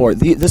love the sport.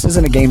 This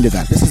isn't a game to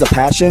them. This is a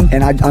passion,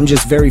 and I'm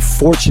just very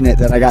fortunate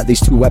that I got these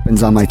 2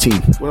 weapons on my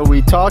team. Well,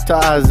 we talked to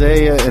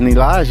Isaiah and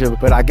Elijah,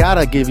 but I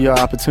gotta give you an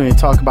opportunity to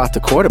talk about the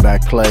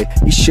quarterback play.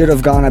 He should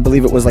have gone, I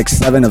believe it was like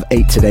 7 of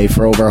 8 today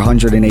for over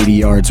 180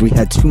 yards. We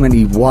had too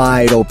many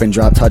wide open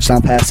drop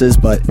touchdown passes,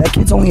 but that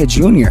kid's only a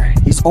junior.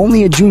 He's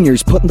only a junior.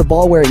 He's putting the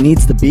ball where it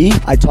needs to be.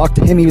 I talked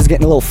to him. He was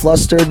getting a little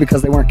flustered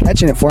because they weren't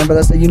catching it for him, but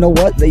I said, you know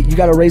what? You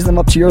got to raise them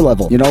up to your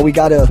level. We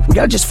got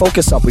to just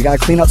focus up. We got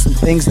to clean up some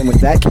things, and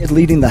with that kid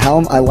leading the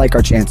helm, I like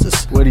our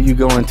chances. What do you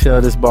go and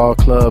tell this ball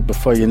club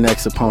before your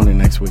next opponent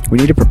next week? We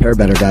need to prepare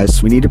better,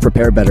 guys. We need to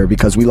prepare better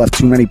because we left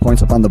too many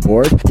points up on the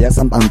board. Yes,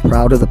 I'm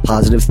proud of the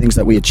positive things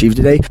that we achieved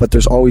today, but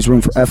there's always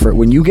room for effort.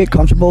 When you get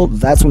comfortable,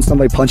 that's when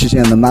somebody punches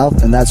you in the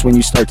mouth, and that's when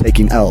you start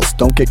taking L's.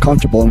 Don't get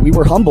comfortable. And we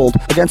were humbled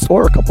against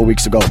Orr a couple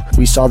weeks ago.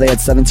 We saw they had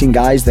 17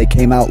 guys. They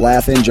came out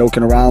laughing,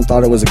 joking around,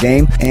 thought it was a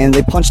game, and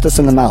they punched us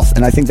in the mouth.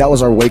 And I think that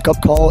was our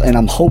wake-up call, and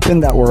I'm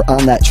hoping that we're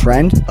on that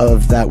trend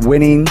of that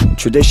winning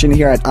tradition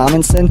here at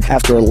Amundsen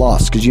after a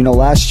loss. Because,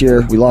 last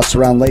year we lost to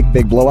Round Lake,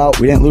 big blowout.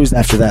 We didn't lose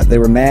after that. They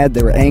were mad,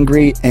 they were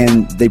angry,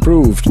 and they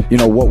proved,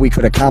 what we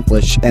could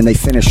accomplish, and they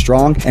finished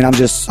strong. And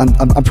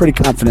I'm pretty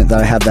confident that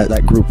I have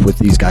that group with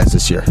these guys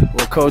this year.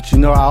 Well, Coach,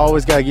 I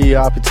always got to give you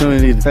an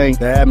opportunity to thank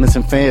the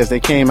Amundsen fans. They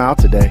came out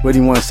today. What do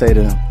you want to say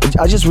to them?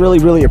 I just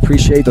really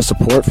appreciate the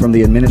support from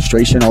the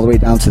administration all the way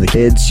down to the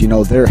kids.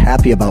 They're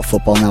happy about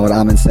football now at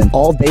Amundsen.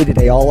 All day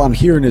today, all I'm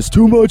hearing is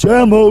too much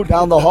ammo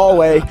down the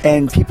hallway,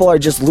 and people are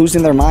just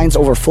losing their minds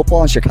over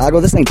football in Chicago.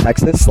 This ain't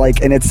Texas,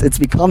 and it's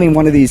becoming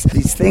one of these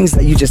things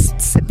that you just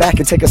sit back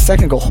and take a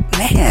second and go, oh,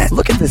 man,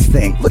 look at this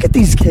thing. Look at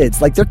these kids.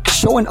 They're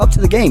showing up to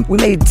the game. We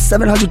made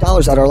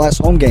 $700 at our last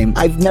home game.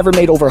 I've never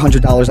made over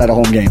 $100 at a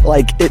home game.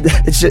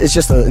 It's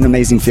just an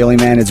amazing feeling,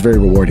 man. It's very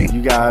rewarding.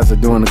 You guys are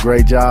doing a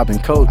great job,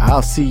 and Coach,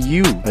 I'll see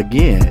you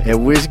again at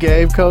which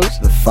game, Coach?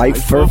 The Fight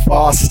for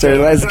Foster.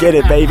 Let's get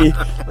it, baby.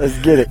 Let's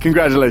get it.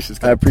 Congratulations,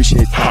 Coach. I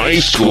appreciate it. High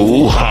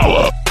School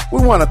Holla.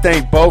 We want to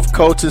thank both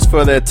coaches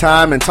for their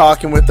time and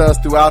talking with us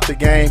throughout the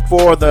game.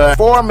 For the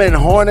Foreman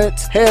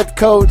Hornets head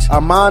coach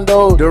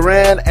Armando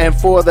Duran, and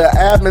for the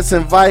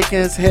Amundsen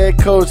Vikings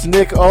head coach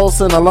Nick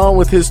Olsen, along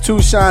with his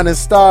 2 shining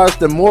stars,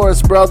 the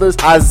Morris brothers,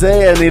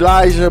 Isaiah and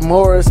Elijah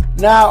Morris.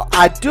 Now,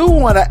 I do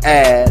want to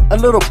add a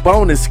little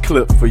bonus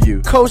clip for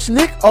you. Coach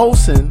Nick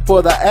Olsen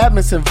for the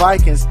Amundsen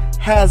Vikings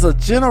has a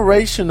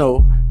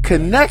generational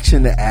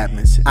connection to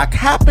Amundsen. I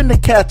happened to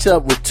catch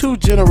up with two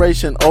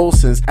Generation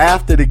Olsens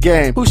after the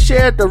game who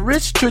shared the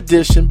rich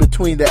tradition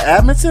between the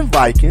Amundsen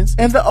Vikings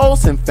and the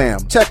Olsen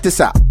family. Check this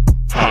out.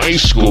 High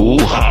School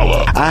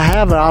Holla. I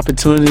have an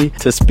opportunity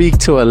to speak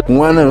to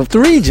one of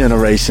three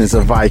generations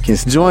of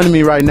Vikings. Joining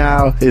me right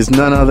now is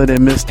none other than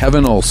Mr.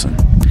 Kevin Olsen.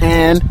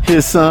 And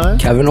his son,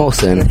 Kevin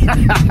Olsen.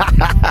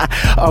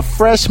 a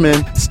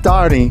freshman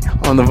starting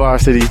on the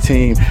varsity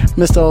team.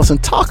 Mr. Olsen,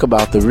 talk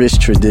about the rich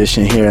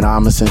tradition here in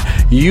Amundsen.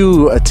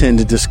 You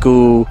attended the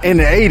school in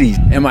the 80s.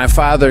 And my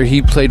father,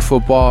 he played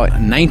football.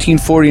 In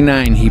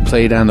 1949, he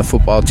played on the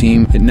football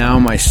team. And now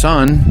my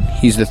son,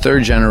 he's the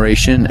third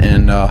generation,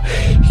 and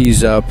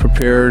he's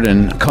prepared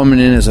and coming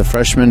in as a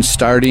freshman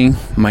starting.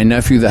 My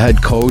nephew, the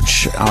head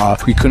coach,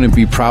 we couldn't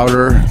be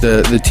prouder.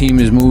 The team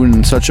is moving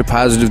in such a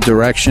positive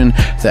direction.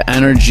 The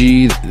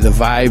energy, the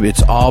vibe,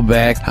 it's all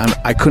back.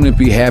 I couldn't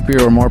be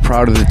happier or more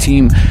proud of the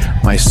team.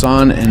 My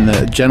son and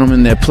the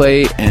gentleman that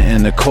play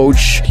and the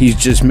coach, he's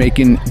just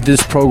making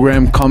this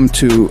program come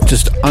to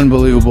just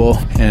unbelievable,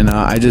 and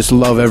I just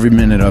love every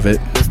minute of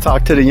it. Let's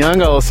talk to the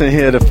young Olsen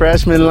here, the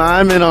freshman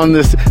lineman on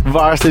this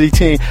varsity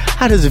team.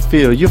 How does it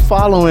feel? You're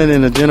following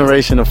in a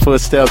generation of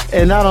footsteps,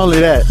 and not only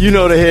that, you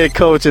know the head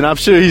coach, and I'm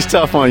sure he's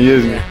tough on you,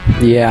 isn't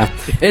he? Yeah,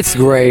 it's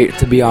great,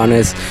 to be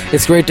honest.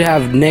 It's great to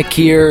have Nick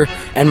here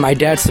and my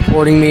dad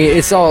supporting me.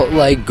 It's all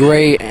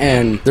great,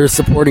 and they're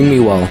supporting me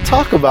well.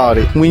 Talk about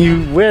it. When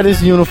you wear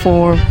this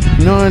uniform,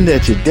 knowing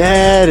that your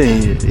dad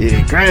and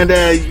your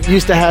granddad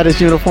used to have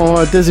this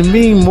uniform, does it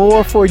mean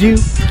more for you?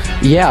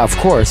 Yeah, of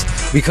course,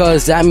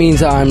 because that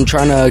means I'm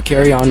trying to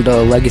carry on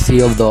the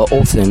legacy of the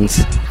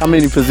Olsens. How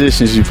many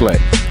positions you play?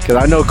 Because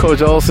I know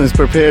Coach Olsen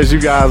prepares you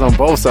guys on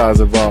both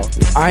sides of the ball.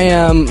 I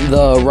am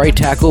the right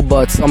tackle,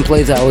 but some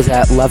plays I was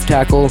at left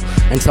tackle,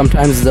 and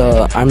sometimes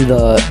I'm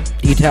the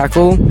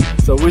D-tackle.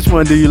 So which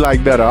one do you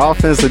like better,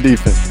 offense or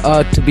defense?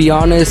 To be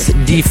honest,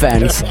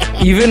 defense.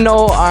 Even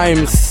though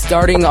I'm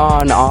starting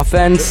on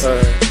offense,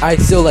 I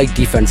still like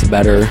defense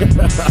better.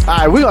 All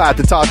right, we're going to have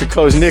to talk to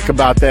Coach Nick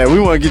about that. We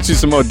want to get you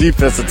some more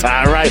defensive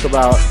time, right?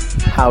 About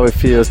how it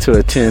feels to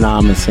attend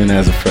Amundsen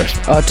as a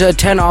freshman. To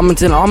attend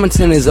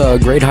Amundsen is a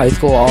great high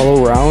school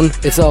all around.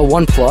 It's a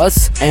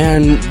 1+,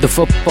 and the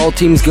football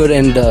team's good,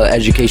 and the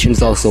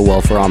education's also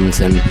well for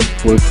Amundsen.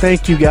 Well,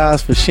 thank you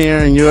guys for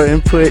sharing your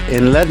input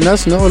and letting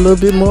us know a little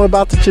bit more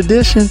about the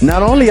tradition.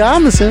 Not only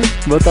Amundsen,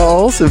 but the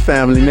Olsen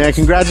family, man.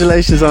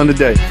 Congratulations on the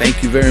day.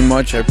 Thank you very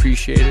much. I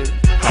appreciate it.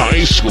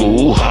 High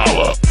School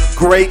Holla.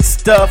 Great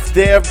stuff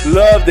there.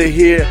 Love to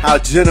hear how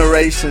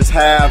generations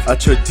have a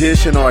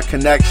tradition or a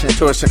connection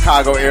to a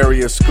Chicago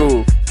area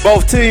school.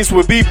 Both teams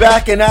will be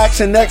back in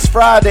action next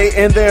Friday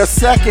in their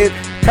second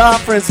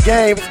conference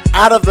game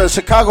out of the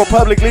Chicago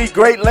Public League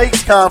Great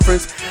Lakes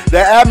Conference. The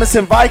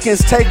Amundsen Vikings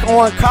take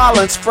on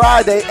Collins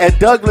Friday at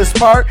Douglas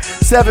Park,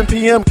 7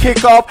 p.m.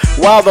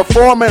 kickoff, while the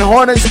Foreman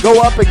Hornets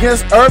go up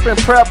against Urban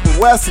Prep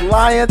West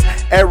Lions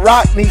at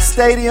Rockney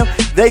Stadium.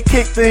 They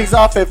kick things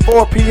off at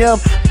 4 p.m.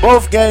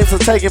 Both games are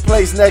taking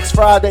place next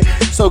Friday,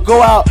 so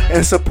go out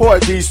and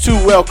support these two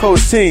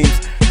well-coached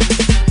teams.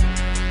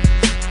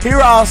 Here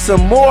are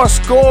some more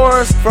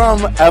scores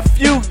from a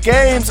few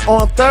games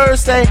on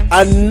Thursday.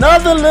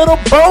 Another little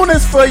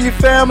bonus for you,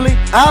 family.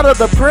 Out of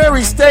the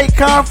Prairie State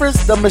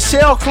Conference, the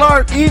Michelle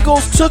Clark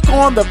Eagles took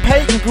on the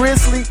Peyton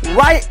Grizzlies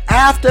right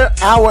after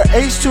our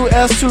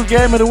H2S2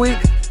 game of the week.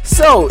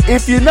 So,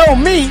 if you know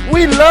me,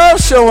 we love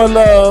showing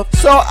love.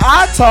 So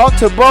I talked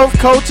to both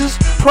coaches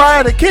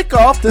prior to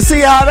kickoff to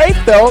see how they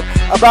felt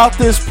about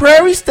this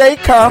Prairie State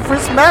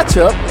Conference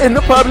matchup in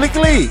the public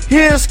league.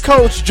 Here's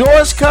Coach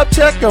George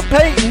Kupchak of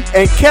Peyton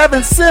and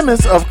Kevin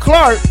Simmons of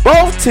Clark.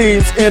 Both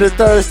teams entered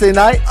Thursday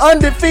night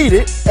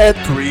undefeated at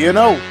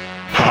 3-0.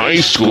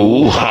 High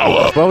School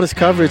Holla. Bonus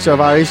coverage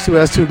of our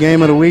H2S2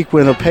 game of the week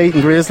when the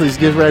Peyton Grizzlies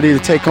get ready to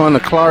take on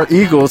the Clark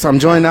Eagles. I'm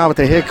joined now with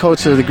the head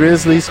coach of the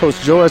Grizzlies, Coach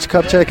George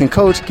Kupchak. And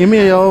Coach, give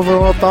me your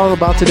overall thought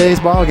about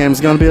today's ball game.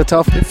 It's going to be a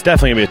tough one. It's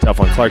definitely going to be a tough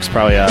one. Clark's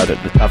probably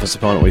the toughest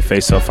opponent we've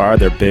faced so far.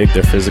 They're big,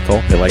 they're physical,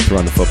 they like to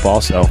run the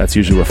football, so that's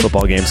usually what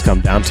football games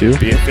come down to,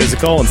 being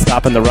physical and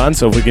stopping the run.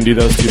 So if we can do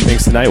those two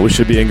things tonight, we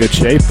should be in good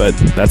shape, but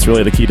that's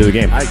really the key to the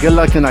game. All right, good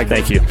luck tonight.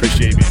 Thank you.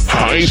 Appreciate you.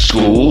 High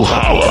School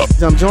Holla.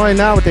 I'm joined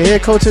now with the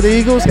head coach of the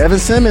Eagles, Kevin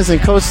Simmons.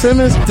 And Coach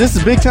Simmons, this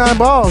is a big-time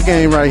ball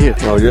game right here.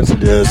 Oh, yes,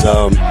 it is.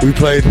 We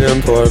played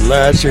them for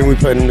last year, and we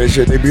played them this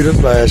year. They beat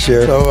us last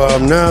year. So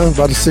now,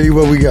 about to see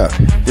what we got.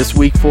 This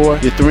week 4,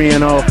 you're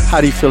 3-0. How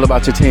do you feel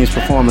about your team's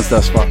performance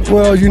thus far?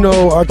 Well, you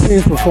know, our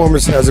team's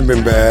performance hasn't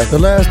been bad. The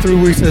last 3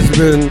 weeks has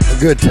been a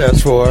good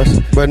test for us,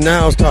 but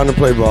now it's time to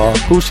play ball.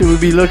 Who should we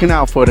be looking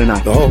out for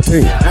tonight? The whole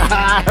team.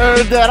 I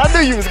heard that. I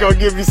knew you was going to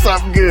give me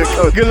something good,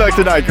 Coach. Good luck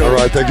tonight, Coach. All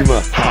right, thank you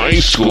much. High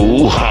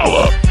School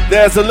Holla.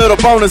 There's a little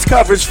bonus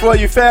coverage for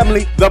you,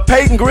 family. The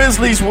Peyton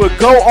Grizzlies would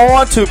go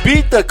on to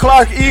beat the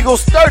Clark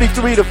Eagles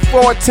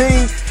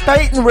 33-14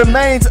 Peyton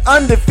remains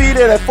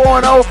undefeated at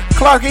 4-0.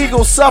 Clark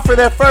Eagles suffer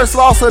their first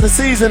loss of the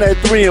season at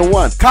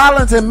 3-1.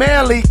 Collins and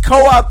Manley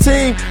co-op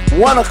team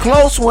won a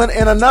close one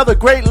in another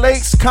Great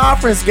Lakes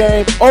Conference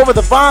game over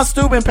the Von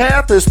Steuben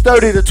Panthers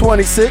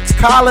 30-26.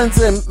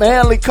 Collins and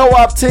Manley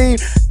co-op team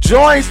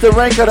joins the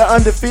rank of the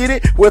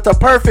undefeated with a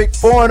perfect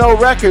 4-0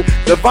 record.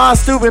 The Von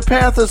Steuben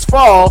Panthers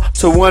fall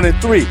to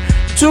 1-3.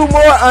 Two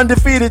more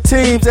undefeated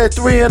teams at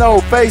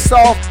 3-0 face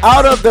off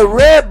out of the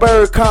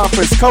Redbird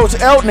Conference. Coach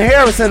Elton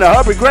Harris and the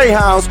Hubbard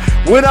Greyhounds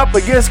went up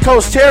against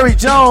Coach Terry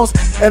Jones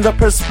and the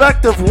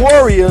Prospective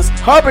Warriors.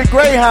 Hubbard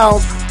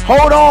Greyhounds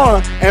hold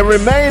on and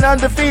remain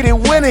undefeated,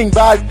 winning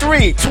by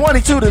 3,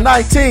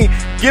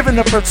 22-19, giving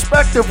the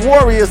Prospective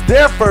Warriors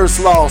their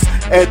first loss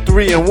at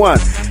 3-1.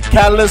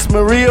 Catalyst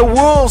Maria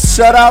Wolves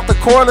shut out the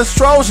Corliss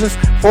Trojans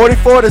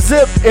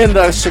 44-0 in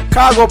the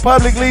Chicago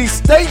Public League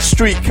State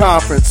Street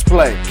Conference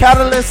play.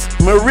 Catalyst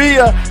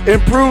Maria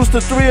improves to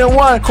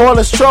 3-1.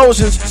 Corliss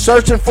Trojans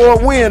searching for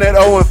a win at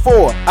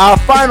 0-4. Our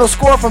final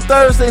score from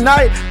Thursday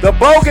night, the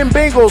Bogan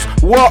Bengals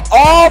were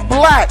all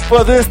black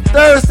for this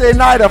Thursday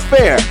night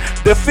affair,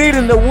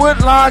 defeating the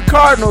Woodlawn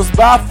Cardinals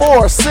by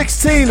 4,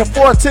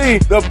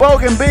 16-14. The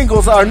Bogan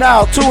Bengals are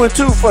now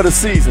 2-2 for the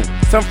season.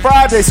 Some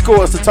Friday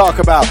scores to talk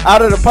about.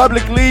 Out of the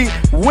Public League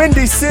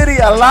Windy City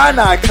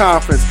Illini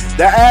Conference,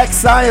 the Ag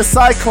Science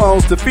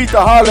Cyclones defeat the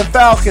Harlan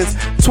Falcons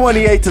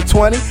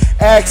 28-20.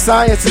 Ag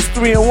Science is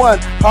 3-1.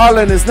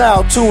 Harlan is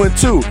now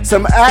 2-2.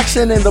 Some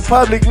action in the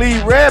Public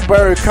League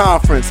Redbird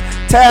Conference.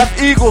 Taft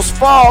Eagles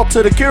fall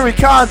to the Curie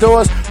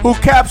Condors, who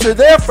captured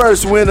their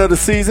first win of the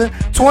season,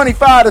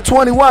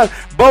 25-21.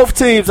 Both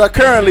teams are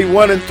currently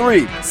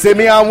 1-3.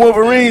 Simeon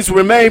Wolverines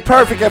remain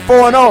perfect at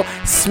 4-0,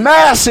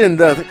 smashing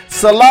the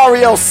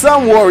Solario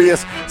Sun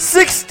Warriors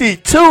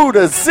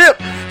 62-0.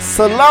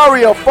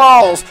 Solario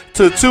falls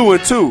to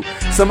 2-2.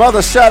 Some other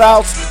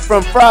shutouts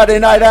from Friday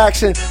night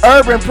action.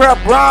 Urban Prep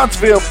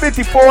Bronzeville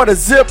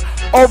 54-0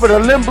 over the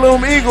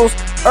Lindblom Eagles.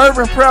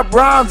 Urban Prep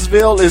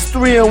Bronzeville is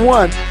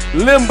 3-1.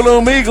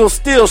 Lindblom Eagles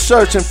still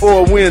searching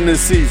for a win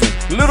this season.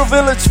 Little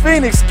Village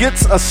Phoenix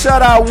gets a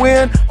shutout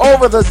win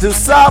over the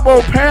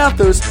DuSable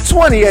Panthers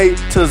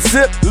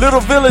 28-0.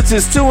 Little Village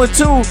is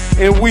 2-2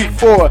 in week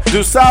 4.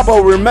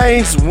 DuSable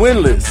remains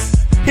winless.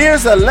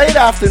 Here's a late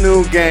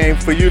afternoon game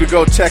for you to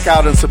go check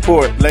out and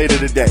support later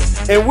today.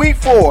 In week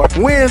 4,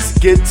 wins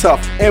get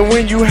tough. And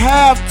when you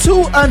have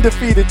two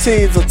undefeated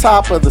teams on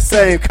top of the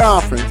same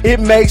conference, it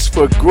makes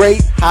for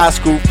great high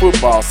school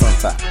football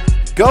sometimes.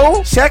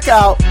 Go check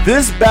out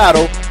this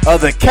battle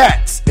of the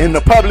Cats in the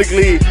Public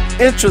League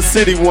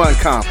Intra-City 1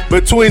 Conference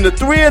between the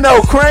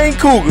 3-0 Crane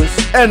Cougars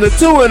and the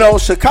 2-0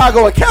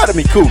 Chicago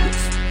Academy Cougars.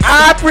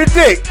 I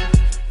predict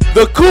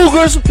the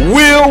Cougars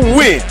will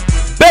win.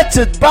 Bet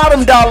your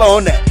bottom dollar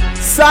on that.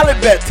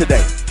 Solid bet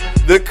today.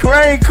 The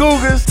Crane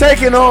Cougars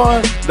taking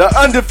on the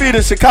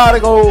undefeated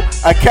Chicago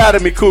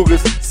Academy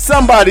Cougars.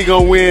 Somebody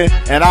gonna win,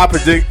 and I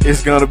predict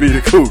it's gonna be the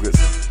Cougars.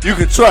 You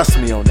can trust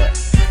me on that.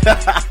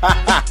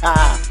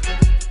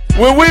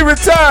 When we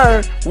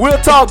return, we'll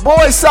talk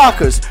boys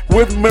soccer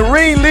with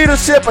Marine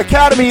Leadership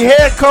Academy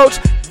head coach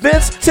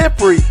Vince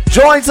Tippery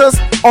joins us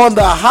on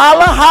the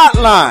Holla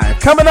Hotline.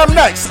 Coming up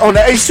next on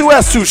the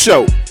H2S2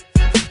 show.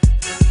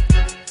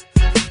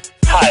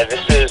 Hi,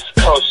 this is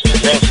Coach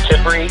Vince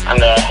Tippery. I'm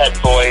the head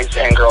boys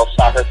and girls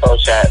soccer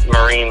coach at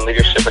Marine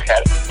Leadership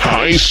Academy.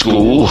 High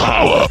School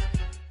Holla.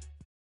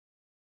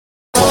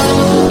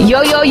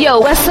 Yo,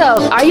 what's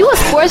up? Are you a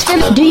sports fan?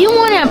 Do you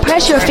want to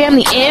impress your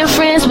family and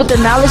friends with the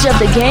knowledge of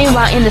the game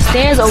while in the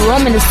stands or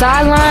roaming the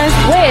sidelines?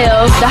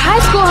 Well, the High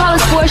School Holla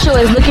Sports Show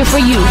is looking for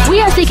you.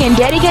 We are seeking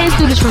dedicated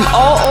students from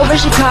all over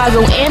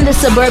Chicago and the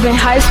suburban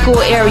high school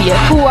area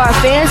who are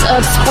fans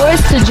of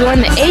sports to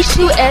join the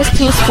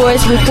H2S2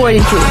 sports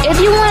reporting crew.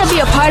 If you want to be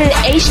a part of the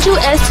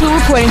H2S2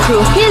 reporting crew,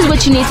 here's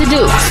what you need to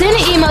do. Send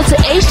an email to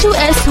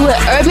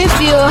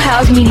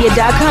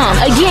H2S2@urbanfieldhousemedia.com.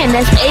 Again,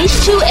 that's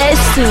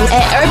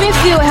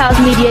H2S2@urbanfieldhousemedia.com.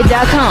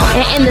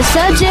 And in the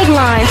subject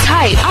line,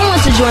 type, I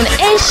want to join the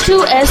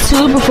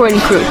H2S2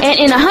 reporting crew. And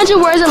in 100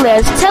 words or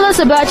less, tell us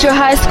about your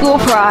high school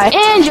pride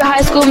and your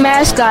high school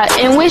mascot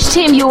and which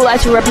team you would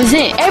like to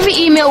represent. Every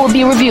email will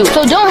be reviewed,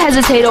 so don't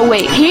hesitate or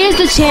wait. Here's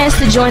the chance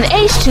to join the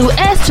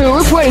H2S2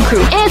 reporting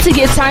crew and to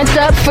get signed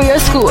up for your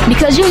school,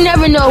 because you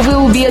never know if we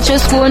will be at your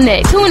school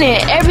next. Tune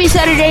in every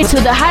Saturday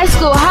to the High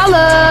School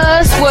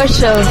Holla Sports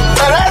Show.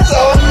 That's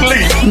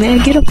ugly. Man,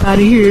 get up out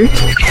of here.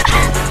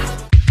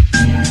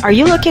 Are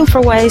you looking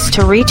for ways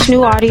to reach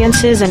new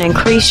audiences and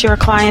increase your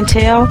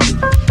clientele?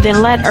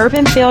 Then let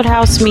Urban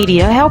Fieldhouse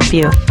Media help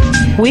you.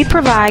 We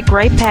provide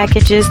great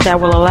packages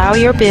that will allow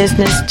your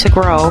business to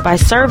grow by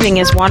serving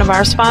as one of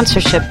our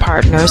sponsorship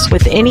partners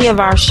with any of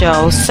our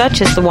shows,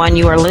 such as the one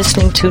you are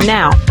listening to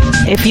now.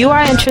 If you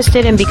are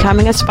interested in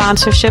becoming a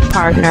sponsorship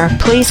partner,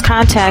 please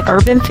contact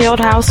Urban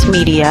Fieldhouse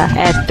Media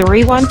at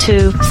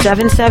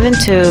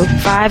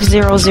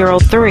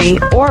 312-772-5003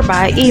 or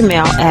by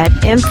email at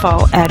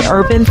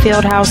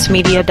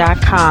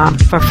info@urbanfieldhousemedia.com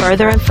for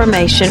further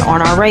information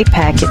on our rate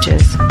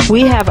packages.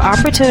 We have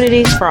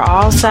opportunities for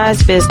all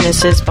size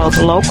businesses, both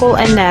both local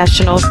and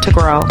national, to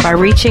grow by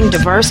reaching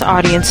diverse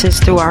audiences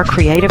through our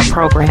creative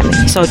programming.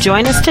 So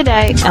join us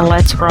today and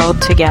let's grow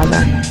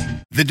together.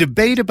 The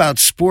debate about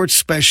sports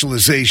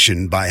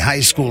specialization by high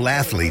school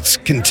athletes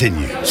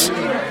continues.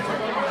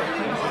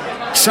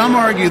 Some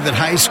argue that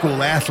high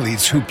school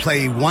athletes who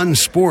play one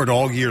sport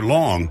all year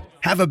long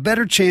have a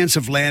better chance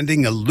of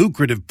landing a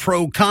lucrative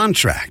pro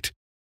contract.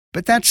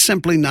 But that's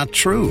simply not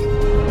true.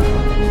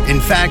 In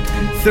fact,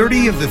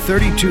 30 of the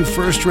 32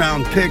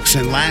 first-round picks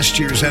in last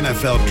year's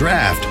NFL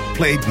draft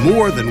played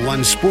more than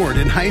one sport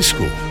in high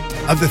school.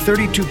 Of the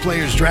 32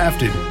 players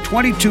drafted,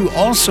 22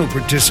 also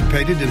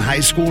participated in high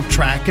school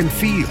track and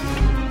field.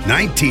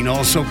 19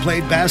 also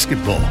played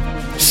basketball.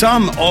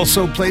 Some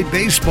also played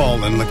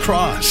baseball and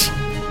lacrosse.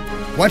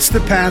 What's the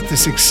path to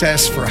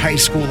success for high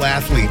school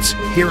athletes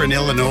here in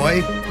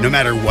Illinois, no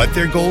matter what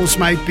their goals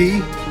might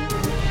be?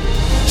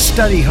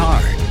 Study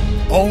hard.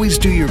 Always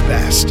do your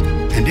best.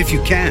 And if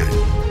you can,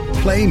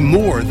 play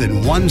more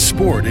than one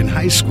sport in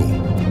high school.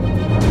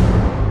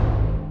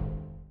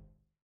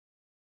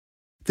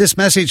 This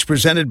message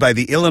presented by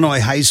the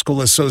Illinois High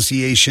School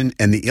Association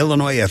and the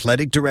Illinois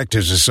Athletic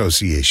Directors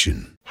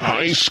Association.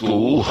 High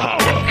School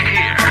Holla.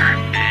 Here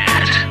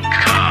it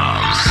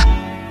comes.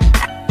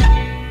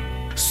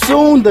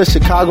 Soon, the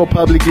Chicago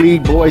Public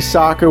League boys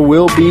soccer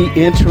will be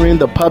entering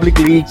the Public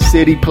League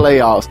City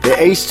playoffs. The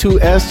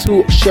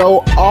H2S2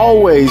 show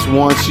always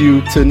wants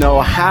you to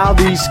know how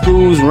these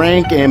schools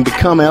rank and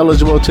become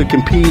eligible to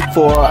compete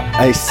for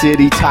a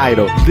city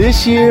title.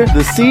 This year,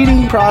 the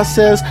seeding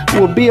process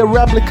will be a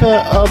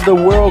replica of the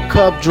World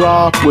Cup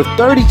draw with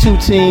 32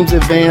 teams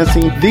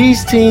advancing.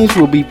 These teams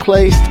will be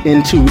placed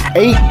into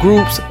 8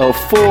 groups of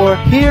 4.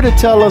 Here to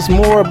tell us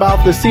more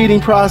about the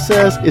seeding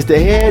process is the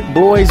head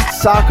boys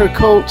soccer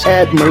coach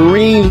at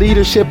Marine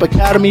Leadership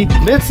Academy.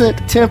 Vincent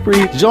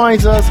Tempry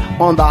joins us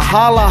on the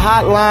Holla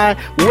hotline.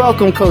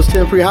 Welcome, Coach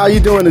Tempry. How are you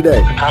doing today?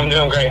 I'm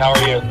doing great. How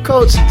are you?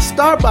 Coach,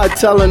 start by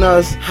telling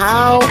us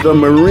how the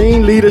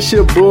Marine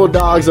Leadership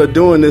Bulldogs are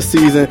doing this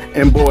season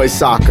in boys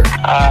soccer.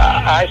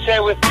 I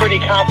say with pretty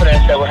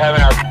confidence that we're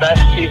having our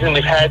best season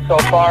we've had so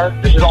far.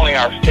 This is only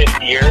our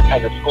 5th year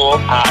as a school.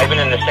 I've been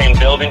in the same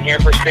building here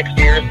for 6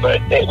 years,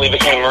 but we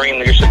became Marine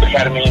Leadership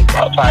Academy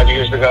about 5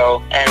 years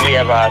ago, and we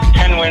have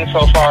 10 wins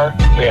so far.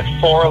 We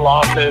have 4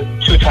 losses,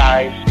 2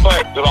 ties,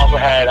 but we've also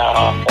had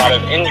a lot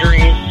of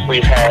injuries.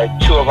 We've had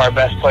 2 of our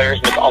best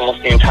players miss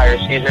almost the entire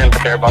season,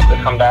 but they're about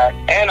to come back.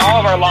 And all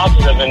of our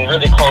losses have been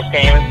really close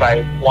games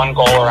by 1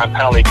 goal or on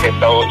penalty kick,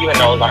 so even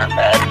those aren't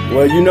bad.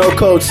 Well, you know,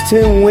 Coach,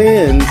 10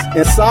 wins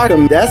in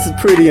soccer, that's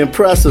pretty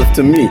impressive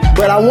to me.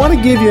 But I want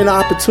to give you an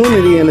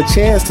opportunity and a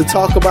chance to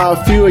talk about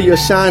a few of your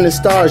shining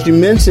stars. You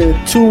mentioned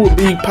 2 will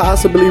be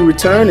possibly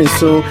returning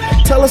soon.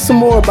 Tell us some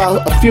more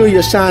about a few of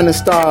your shining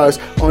stars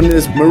on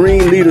this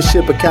Marine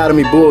Leadership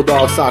Academy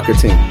Bulldog soccer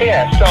team.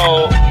 Yeah,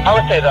 so I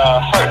would say the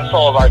heart and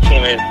soul of our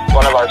team is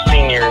one of our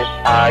seniors.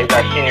 He's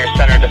our senior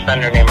center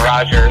defender named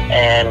Roger,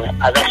 and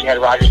I've actually had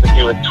Roger since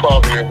he was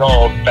 12 years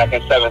old back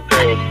in 7th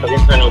grade. So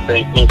he's been with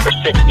me for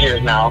 6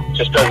 years now.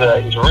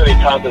 He's really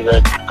tough, does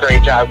a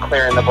great job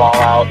clearing the ball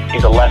out.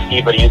 He's a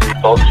lefty, but he uses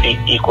both feet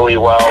equally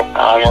well.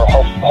 We're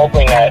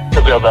hoping that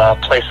he'll be able to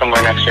play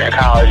somewhere next year in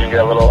college and get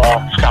a little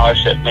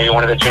scholarship, maybe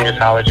one of the junior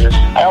colleges.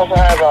 I also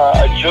have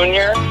a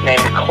junior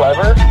named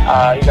Clever.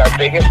 He's our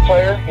biggest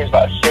player. He's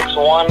about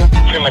 6'1",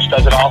 pretty much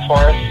does it all for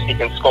us. He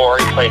can score,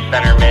 he plays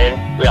center mid.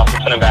 We also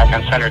put him back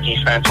on center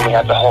defense when we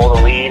have to hold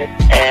the lead.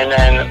 And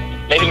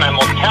then maybe my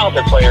most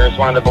talented player is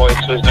one of the boys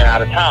who's been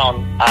out of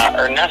town,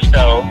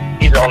 Ernesto.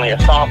 He's only a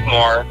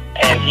sophomore,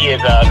 and he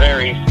is a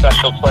very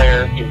special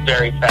player. He's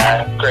very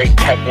fast, great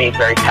technique,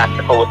 very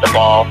tactical with the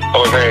ball.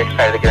 So we're very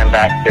excited to get him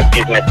back because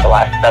he's missed the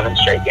last 7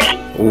 straight games.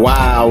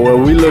 Wow, well,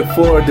 we look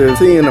forward to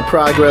seeing the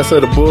progress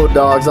of the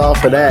Bulldogs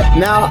off of that.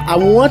 Now, I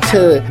want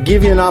to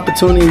give you an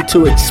opportunity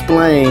to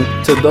explain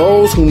to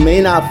those who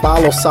may not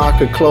follow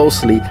soccer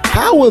closely,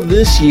 how will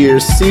this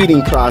year's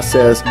seeding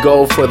process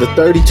go for the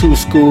 32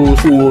 schools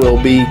who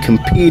will be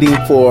competing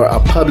for a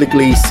Public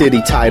League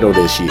City title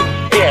this year?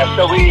 Yeah,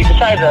 so we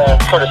decided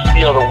to sort of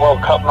steal the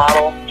World Cup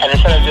model, and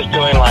instead of just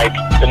doing like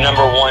the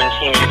number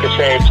 1 team, you could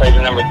say, plays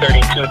the number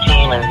 32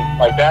 team and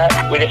like that,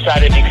 we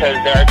decided because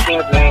there are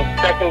teams in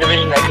 2nd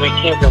division that could be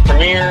teams in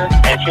Premier,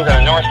 and teams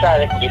on the north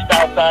side that could be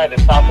south side,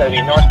 and south side would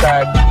be north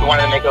side. We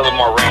wanted to make it a little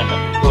more random,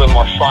 a little bit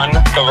more fun.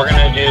 So we're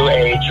going to do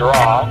a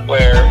draw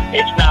where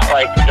it's not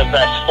like the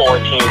best 4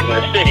 teams in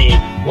the city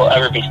will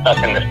ever be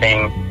stuck in the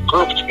same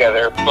group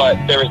together, but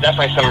there was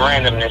definitely some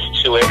randomness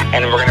to it,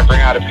 and we're going to bring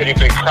out a pretty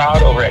big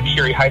crowd over at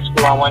Curie High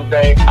School on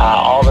Wednesday.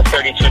 All the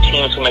 32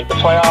 teams who make the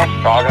playoffs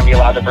are all going to be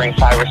allowed to bring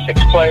 5 or 6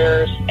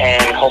 players,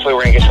 and hopefully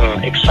we're going to get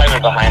some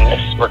excitement behind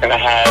this. We're going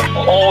to have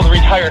old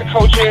retired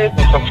coaches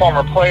and some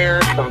former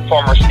players, some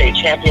former state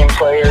champion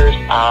players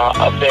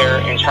up there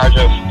in charge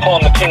of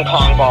pulling the ping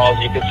pong balls,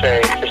 you could say,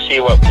 to see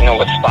what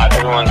spot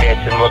everyone gets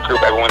and what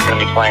group everyone's going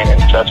to be playing in.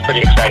 So that's pretty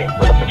exciting.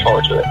 We're looking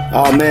forward to it.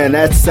 Oh man,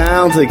 that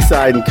sounds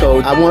exciting,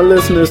 Coach. I want want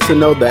listeners to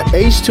know the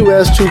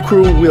H2S2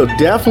 crew will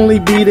definitely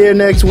be there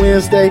next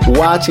Wednesday,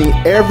 watching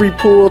every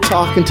pool,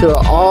 talking to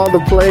all the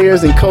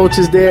players and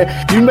coaches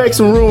there. You make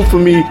some room for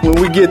me when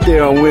we get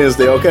there on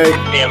Wednesday, okay?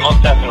 Yeah,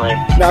 most definitely.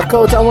 Now,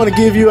 Coach, I want to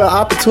give you an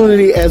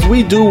opportunity, as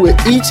we do with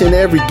each and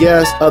every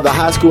guest of the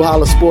High School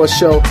Holla Sports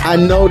Show. I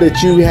know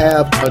that you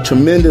have a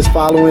tremendous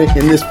following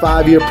in this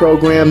 5-year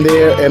program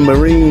there at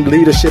Marine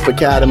Leadership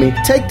Academy.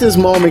 Take this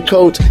moment,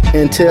 Coach,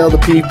 and tell the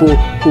people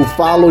who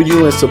follow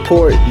you and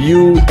support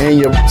you and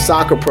your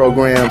soccer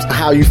programs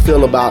how you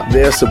feel about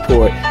their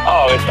support.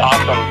 Oh, it's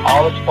awesome.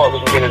 All the support we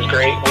can get is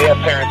great. We have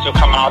parents who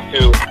come out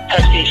to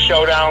Pepsi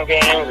Showdown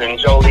games in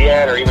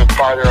Joliet or even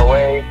farther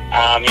away.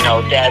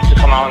 Dads who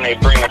come out and they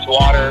bring us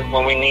water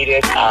when we need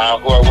it,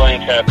 who are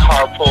willing to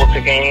carpool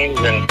to games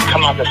and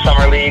come out to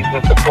summer leagues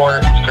and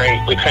support. It's great.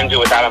 We couldn't do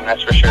without them,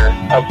 that's for sure.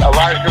 A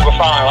large group of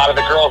following, a lot of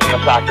the girls in the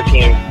soccer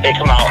team, they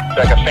come out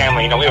like a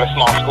family. We have a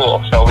small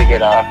school, so we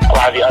get a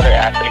lot of the other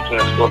athletes in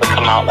the school to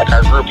come out like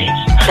our groupies.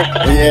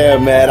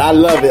 Yeah, man, I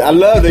love it. I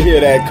love to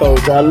hear that,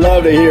 Coach. I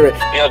love to hear it.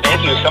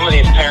 Thank you. Some of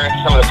these parents,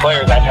 some of the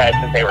players I've had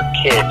since they were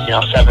kids,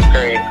 7th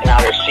grade, and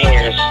now they're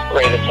seniors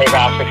ready to take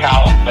off to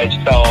college.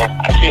 So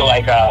I feel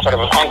like sort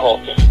of an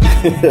uncle.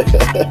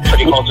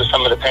 Pretty close to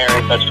some of the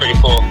parents. That's pretty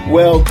cool.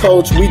 Well,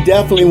 Coach, we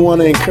definitely want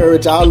to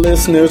encourage our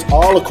listeners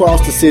all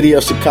across the city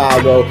of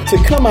Chicago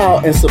to come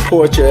out and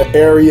support your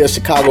area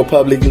Chicago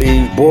Public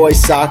League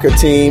boys soccer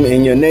team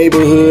in your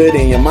neighborhood,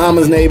 in your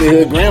mama's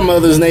neighborhood,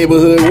 grandmother's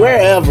neighborhood,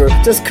 wherever.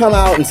 Just come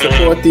out and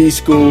support these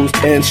schools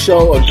and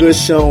show a good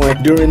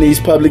showing during these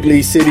Public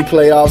League city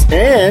playoffs.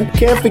 And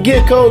can't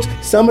forget, Coach,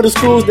 some of the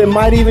schools that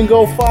might even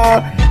go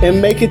far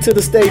and make it to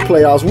the state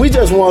playoffs. We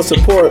just want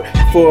support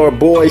for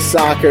boys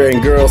soccer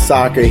and girls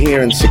soccer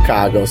here in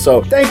Chicago.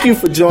 So thank you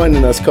for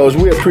joining us, Coach.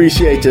 We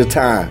appreciate your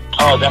time.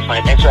 Oh,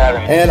 definitely. Thanks for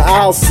having me. And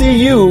I'll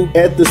see you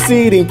at the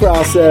seeding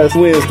process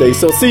Wednesday.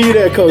 So see you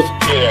there, Coach.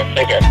 See you there.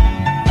 Take care.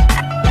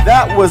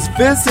 That was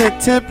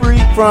Vincent Tempry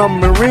from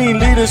Marine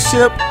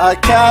Leadership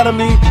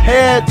Academy,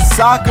 head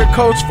soccer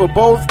coach for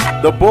both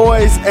the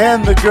boys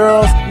and the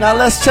girls. Now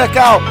let's check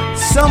out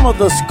some of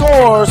the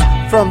scores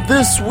from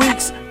this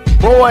week's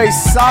boys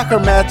soccer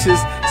matches,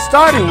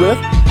 starting with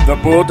the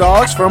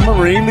Bulldogs from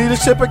Marine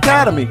Leadership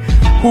Academy,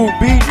 who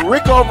beat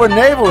Rickover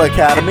Naval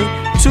Academy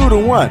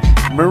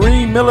 2-1.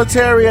 Marine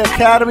Military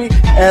Academy,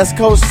 as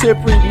Coach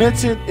Tempry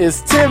mentioned,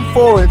 is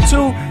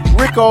 10-4-2.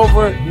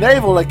 Rickover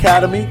Naval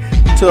Academy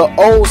to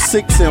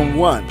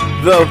 0-6-1.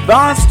 The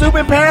Von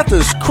Steuben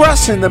Panthers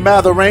crushing the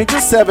Mather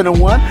Rangers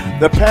 7-1.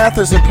 The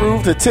Panthers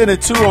improved to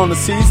 10-2 on the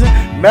season.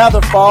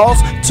 Mather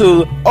falls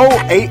to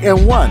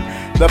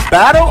 0-8-1. The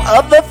Battle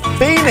of the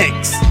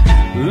Phoenix.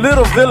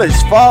 Little Village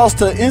falls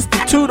to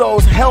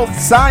Instituto's Health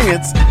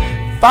Science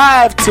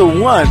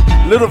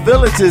 5-1. Little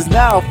Village is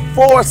now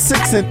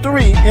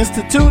 4-6-3.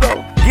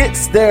 Instituto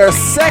gets their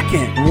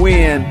second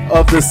win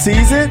of the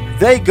season.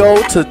 They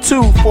go to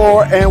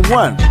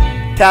 2-4-1.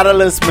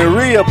 Catalyst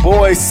Maria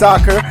boys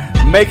soccer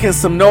making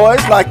some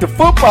noise like the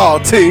football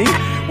team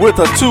with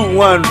a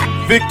 2-1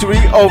 victory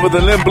over the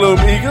Lindblom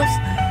Eagles.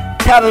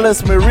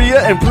 Catalyst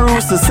Maria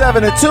improves to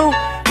 7-2.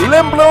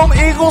 Lindblom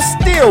Eagles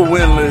still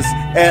winless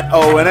at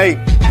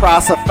 0-8.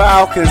 Prosser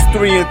Falcons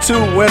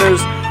 3-2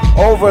 winners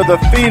over the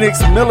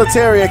Phoenix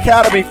Military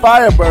Academy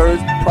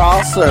Firebirds.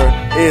 Prosser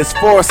is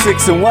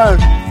 4-6-1.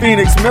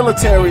 Phoenix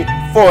Military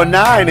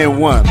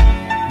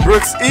 4-9-1.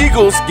 Brooks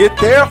Eagles get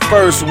their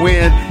first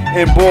win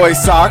in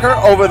boys soccer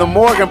over the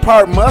Morgan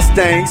Park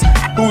Mustangs,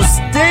 who's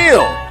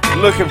still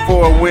looking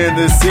for a win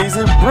this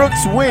season.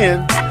 Brooks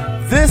wins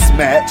this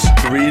match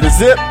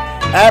 3-0.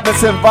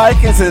 Amundsen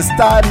Vikings and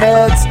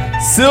Steinmetz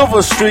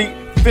Silver Street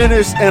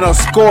finish in a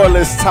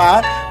scoreless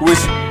tie, which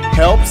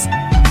helps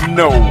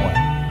no one.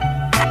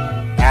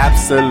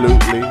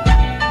 Absolutely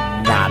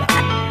nada.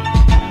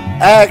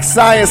 Ag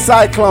Science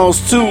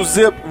Cyclones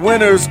 2-0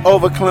 winners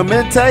over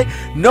Clemente.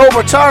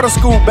 Nova Charter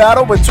School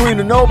battle between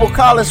the Noble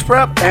College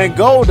Prep and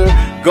Golder.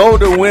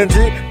 Golder wins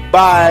it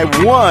by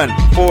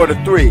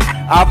 4-3.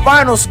 Our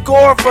final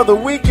score for the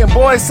week in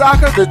boys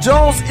soccer, the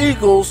Jones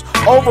Eagles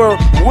over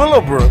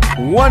Willowbrook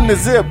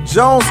 1-0.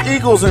 Jones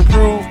Eagles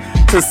improved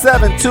to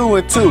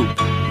 7-2-2.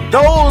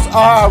 Those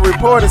are our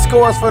reported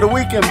scores for the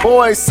week in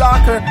boys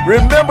soccer.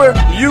 Remember,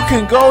 you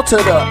can go to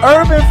the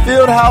Urban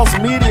Fieldhouse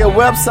Media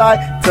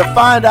website to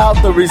find out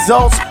the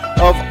results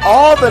of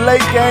all the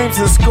late games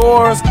and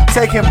scores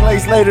taking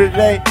place later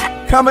today.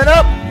 Coming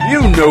up,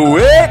 you know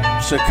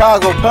it,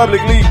 Chicago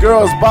Public League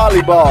Girls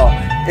Volleyball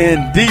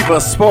in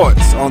Diva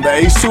Sports on the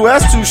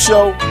H2S2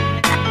 show.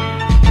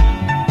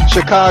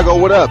 Chicago,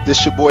 what up?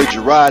 This your boy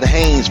Gerard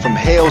Haynes from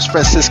Hales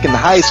Franciscan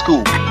High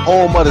School,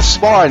 home of the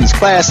Spartans,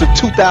 class of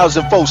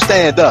 2004.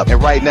 Stand up.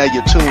 And right now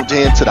you're tuned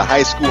in to the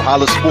High School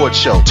Holla Sports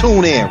Show.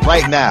 Tune in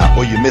right now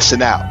or you're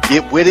missing out.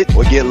 Get with it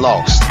or get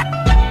lost.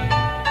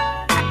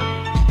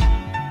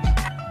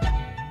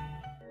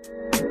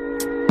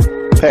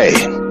 Hey,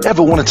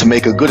 ever wanted to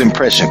make a good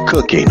impression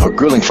cooking or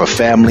grilling for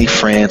family,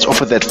 friends, or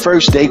for that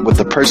first date with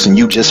the person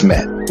you just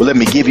met? Well, let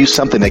me give you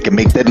something that can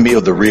make that meal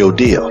the real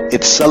deal.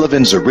 It's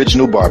Sullivan's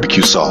Original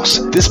Barbecue Sauce.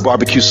 This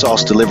barbecue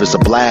sauce delivers a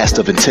blast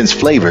of intense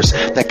flavors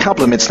that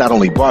complements not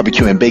only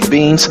barbecue and baked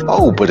beans,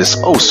 but it's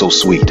oh so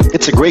sweet.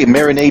 It's a great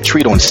marinade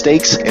treat on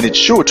steaks, and it's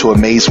sure to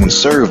amaze when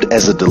served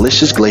as a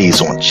delicious glaze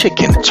on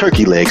chicken,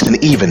 turkey legs,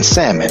 and even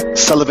salmon.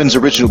 Sullivan's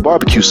Original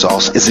Barbecue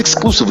Sauce is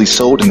exclusively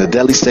sold in the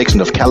deli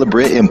section of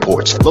Calabria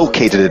Imports,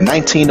 located at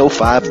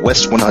 1905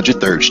 West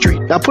 103rd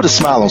Street. Now put a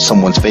smile on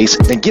someone's face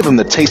and give them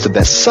the taste of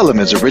that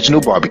Sullivan's Original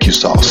Barbecue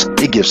Sauce.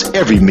 It gives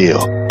every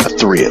meal a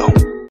thrill.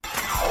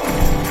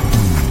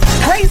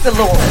 Praise the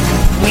Lord.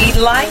 Need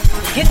life?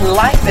 Get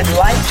life at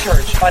Life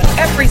Church on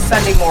every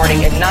Sunday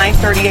morning at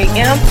 9:30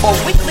 a.m. or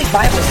weekly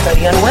Bible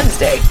study on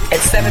Wednesday at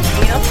 7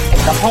 p.m. at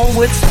the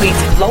Homewood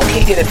Suites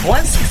located at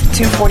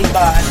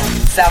 16245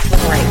 South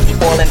Lorraine,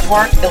 Orland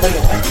Park,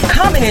 Illinois.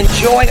 Come and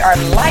enjoy our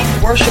life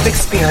worship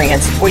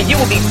experience where you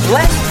will be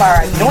blessed by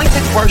our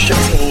anointed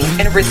worship team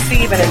and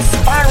receive an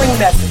inspiring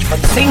message from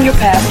Senior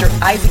Pastor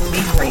Isaac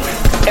B. Green.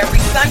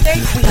 Every Sunday,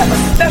 we have a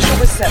special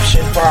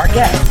reception for our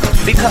guests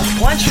because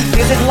once you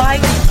visit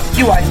Life,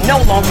 you are no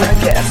longer a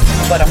guest,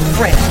 but a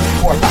friend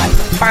for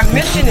life. Our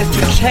mission is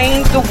to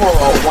change the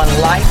world one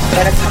life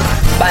at a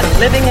time by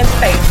living in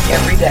faith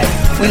every day.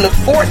 We look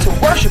forward to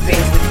worshiping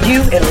with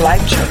you in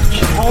Life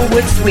Church,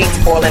 Homewood Suites,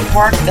 Orland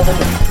Park,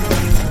 Illinois.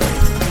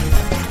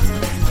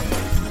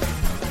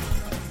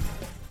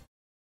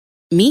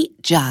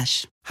 Meet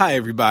Josh. Hi,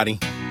 everybody.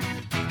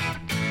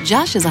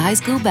 Josh is a high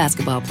school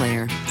basketball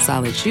player,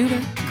 solid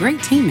shooter, great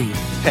teammate.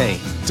 Hey,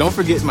 don't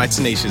forget my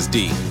tenacious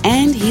D.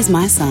 And he's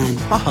my son.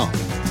 Oh.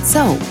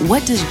 So,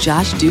 what does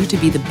Josh do to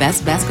be the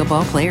best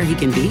basketball player he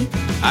can be?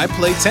 I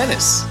play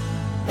tennis.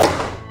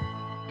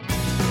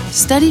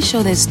 Studies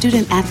show that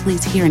student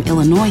athletes here in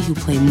Illinois who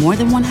play more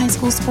than one high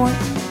school sport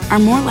are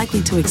more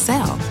likely to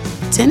excel.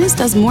 Tennis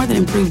does more than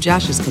improve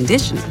Josh's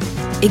conditioning.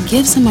 It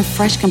gives him a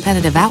fresh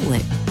competitive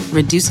outlet,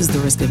 reduces the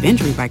risk of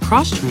injury by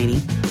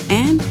cross-training,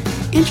 and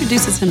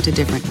introduces him to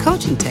different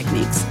coaching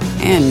techniques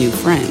and new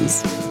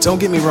friends. Don't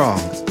get me wrong,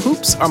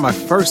 hoops are my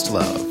first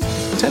love.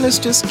 Tennis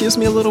just gives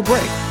me a little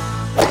break.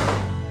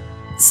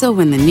 So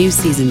when the new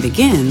season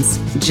begins,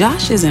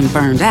 Josh isn't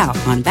burned out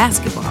on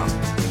basketball.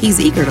 He's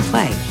eager to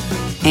play,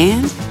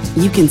 and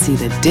you can see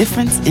the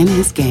difference in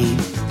his game.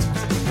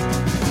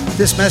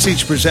 This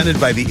message presented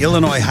by the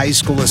Illinois High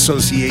School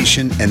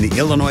Association and the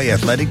Illinois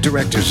Athletic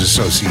Directors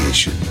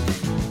Association.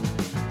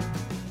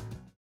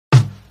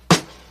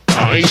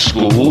 High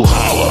School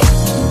Holla.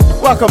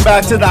 Welcome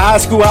back to the High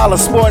School Holla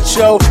Sports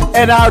Show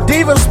and our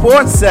Diva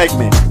Sports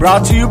segment,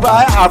 brought to you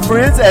by our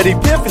friends at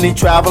Epiphany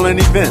Travel and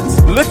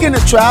Events. Looking to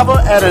travel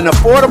at an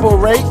affordable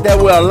rate that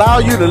will allow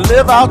you to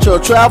live out your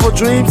travel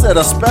dreams at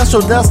a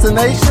special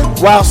destination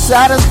while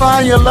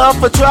satisfying your love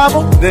for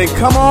travel? Then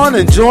come on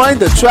and join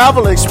the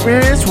travel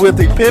experience with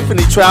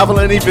Epiphany Travel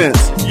and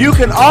Events. You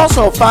can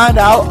also find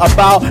out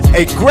about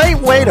a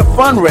great way to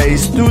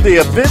fundraise through the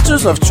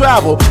Adventures of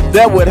Travel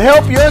that would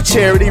help your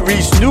charity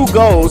reach new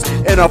goals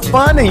in a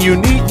fun and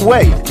unique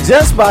way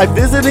just by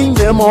visiting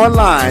them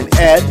online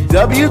at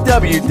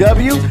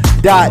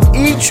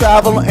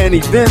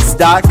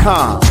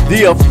www.etravelandevents.com,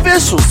 the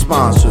official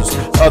sponsors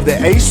of the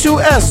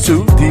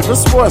H2S2 Diva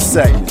Sports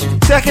segment.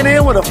 Checking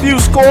in with a few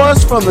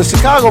scores from the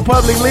Chicago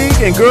Public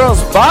League in girls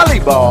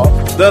volleyball,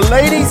 the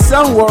Lady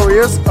Sun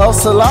Warriors of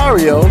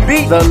Salario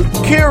beat the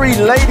Curie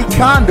Lady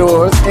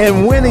Condors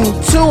in winning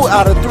 2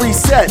 out of 3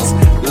 sets.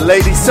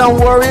 Lady Sun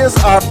Warriors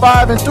are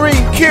 5-3.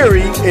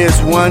 Curie is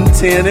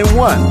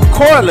 1-10-1.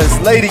 Corliss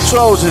Lady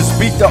Trojans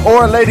beat the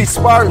Ore Lady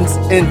Spartans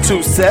in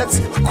 2 sets.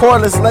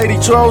 Corliss Lady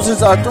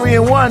Trojans are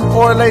 3-1.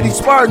 Ore Lady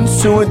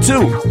Spartans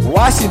 2-2.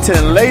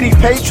 Washington Lady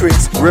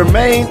Patriots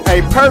remain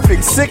a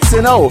perfect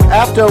 6-0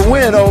 after a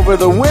win over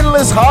the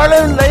winless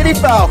Harlan Lady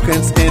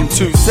Falcons in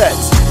 2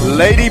 sets.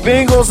 Lady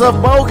Bengals of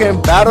Bogan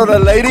battle the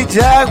Lady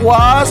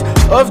Jaguars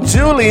of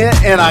Julian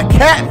in a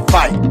cat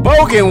fight.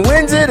 Bogan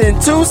wins it in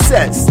 2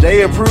 sets.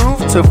 They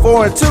improved to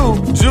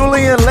 4-2.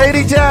 Julian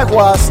Lady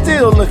Jaguars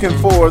still looking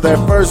for their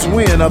first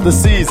win of the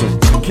season.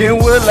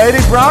 Kenwood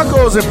Lady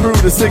Broncos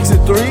improved to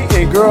 6-3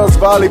 in girls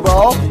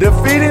volleyball,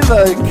 defeating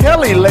the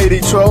Kelly Lady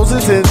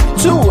Trojans in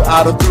 2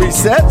 out of 3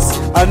 sets.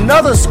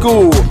 Another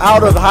school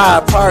out of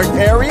Hyde Park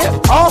area,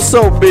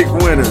 also big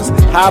winners.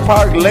 Hyde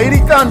Park Lady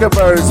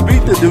Thunderbirds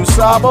beat the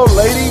DuSable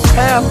Lady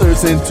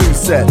Panthers in 2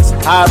 sets.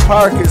 Hyde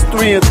Park is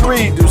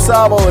 3-3.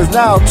 DuSable is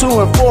now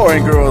 2-4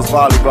 in girls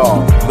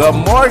volleyball. The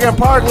Morgan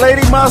Park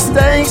Lady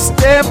Mustangs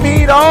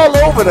stampede all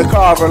over the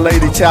Carver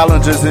Lady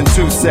Challengers in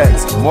 2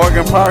 sets.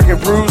 Morgan Park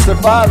improves to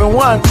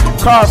 5-1.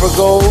 Carver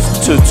goes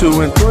to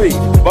 2-3.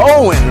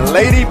 Bowen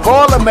Lady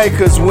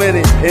Boilermakers win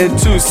it in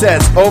 2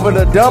 sets over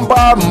the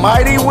Dunbar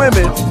Mighty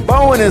Women.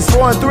 Bowen is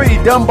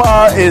 4-3.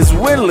 Dunbar is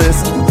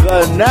winless.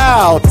 The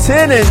now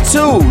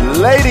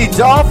 10-2 Lady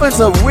Dolphins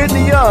of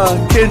Whitney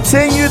Young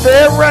continue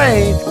their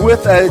reign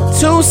with a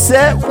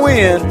 2-set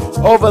win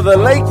over the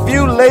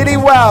Lakeview Lady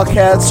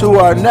Wildcats, who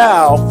are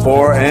now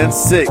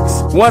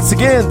 4-6. Once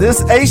again,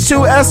 this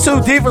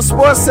H2S2 Diva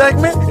Sports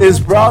segment is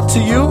brought to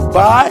you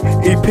by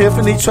Epiphany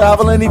Tiffany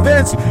Travel and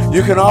Events.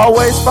 You can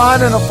always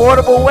find an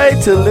affordable way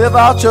to live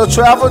out your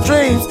travel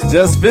dreams.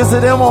 Just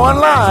visit them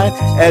online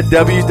at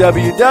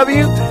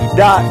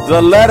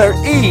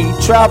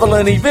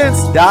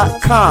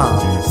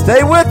www.theletterEtravelandevents.com.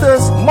 Stay with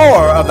us.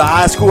 More of the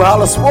High School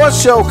Holla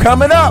Sports Show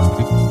coming up.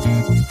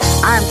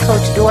 I'm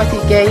Coach Dorothy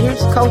Gayers,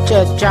 coach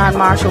at John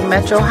Marshall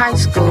Metro High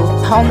School,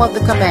 home of the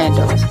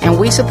Commandos, and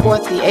we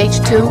support the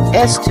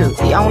H2S2,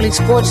 the only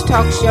sports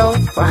talk show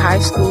for high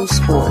school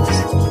sports.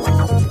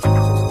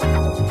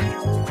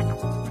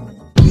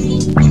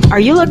 Are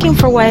you looking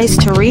for ways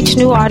to reach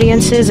new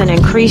audiences and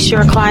increase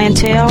your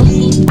clientele?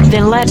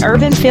 Then let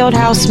Urban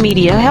Fieldhouse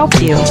Media help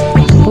you.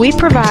 We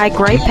provide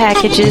great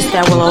packages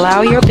that will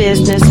allow your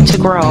business to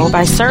grow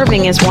by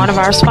serving as one of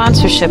our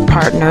sponsorship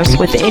partners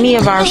with any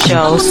of our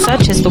shows,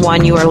 such as the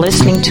one you are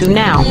listening to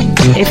now.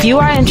 If you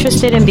are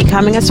interested in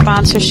becoming a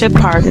sponsorship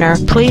partner,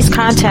 please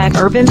contact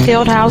Urban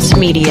Fieldhouse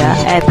Media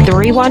at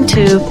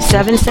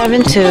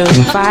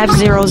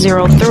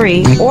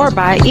 312-772-5003 or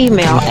by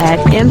email at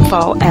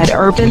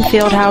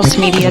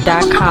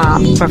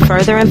info@urbanfieldhousemedia.com for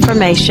further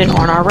information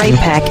on our rate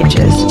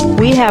packages.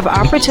 We have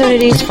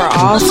opportunities for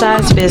all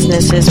size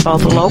businesses,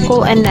 both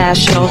local and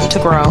national, to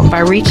grow by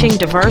reaching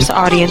diverse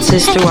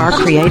audiences through our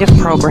creative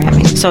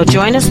programming. So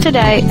join us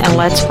today and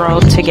let's grow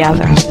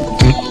together.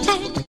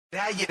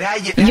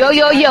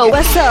 Yo,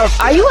 what's up?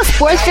 Are you a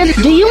sports fan?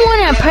 Do you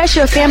want to impress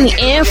your family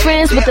and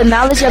friends with the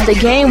knowledge of the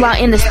game while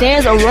in the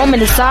stands or roaming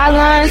the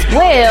sidelines?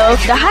 Well,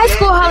 the High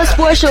School Holla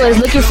Sports Show is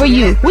looking for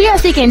you. We are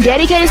seeking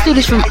dedicated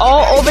students from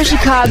all over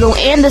Chicago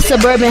and the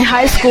suburban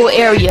high school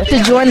area to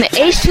join the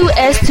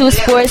H2S2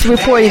 sports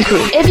reporting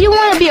crew. If you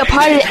want to be a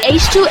part of the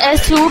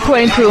H2S2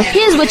 reporting crew,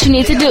 here's what you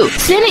need to do.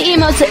 Send an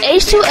email to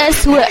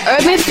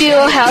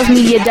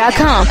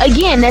H2S2@urbanfieldhousemedia.com.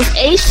 Again, that's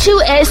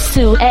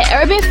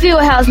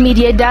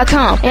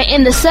H2S2@urbanfieldhousemedia.com. And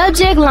in the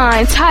subject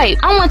line, type,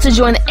 I want to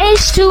join the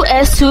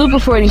H2S2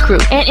 reporting crew.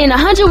 And in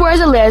 100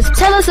 words or less,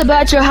 tell us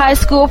about your high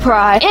school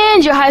pride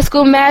and your high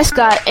school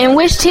mascot and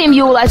which team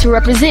you would like to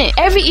represent.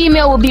 Every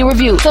email will be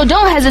reviewed, so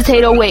don't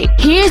hesitate or wait.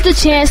 Here's the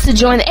chance to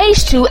join the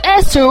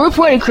H2S2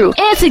 reporting crew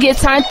and to get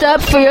signed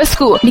up for your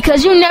school,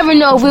 because you never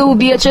know if we will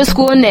be at your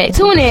school next.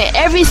 Tune in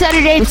every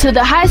Saturday to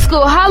the High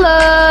School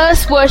Holla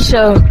Sports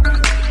Show.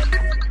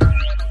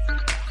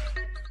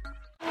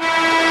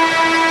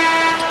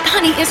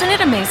 Honey, isn't it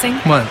amazing?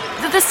 What?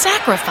 The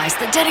sacrifice,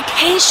 the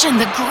dedication,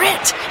 the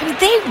grit. I mean,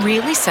 they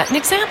really set an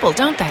example,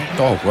 don't they?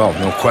 Oh, well,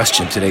 no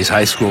question. Today's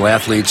high school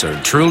athletes are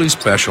truly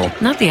special.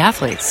 Not the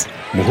athletes.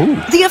 Well, who?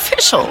 The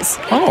officials.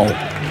 Oh.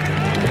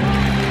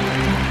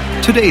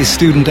 Today's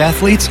student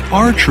athletes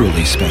are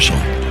truly special.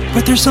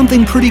 But there's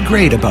something pretty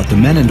great about the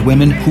men and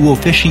women who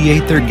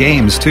officiate their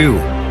games,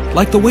 too.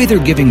 Like the way they're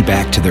giving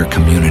back to their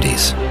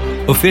communities.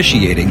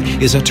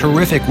 Officiating is a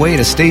terrific way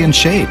to stay in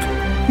shape,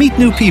 meet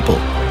new people,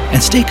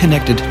 and stay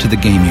connected to the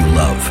game you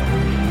love.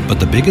 But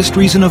the biggest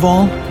reason of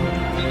all?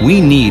 We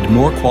need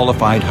more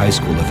qualified high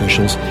school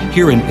officials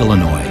here in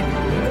Illinois.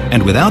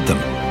 And without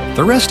them,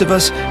 the rest of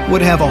us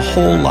would have a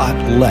whole lot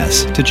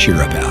less to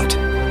cheer about.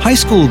 High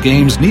school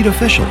games need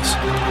officials.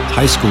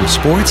 High school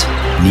sports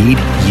need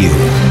you.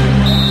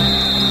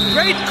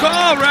 Great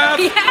call, Ralph!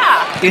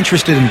 Yeah!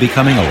 Interested in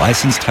becoming a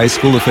licensed high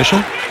school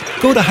official?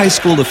 Go to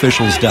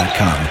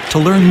highschoolofficials.com to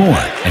learn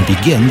more and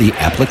begin the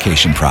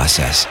application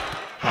process.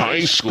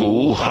 High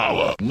School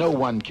Holla. No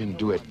one can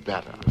do it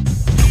better.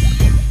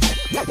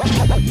 No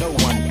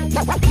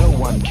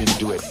one can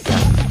do it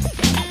better.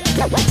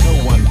 No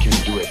one can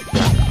do it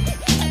better.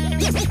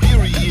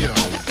 Here he is,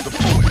 the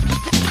poet.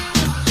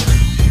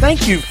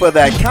 Thank you for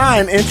that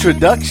kind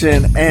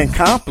introduction and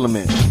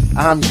compliment.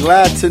 I'm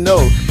glad to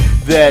know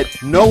that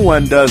no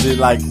one does it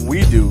like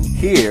we do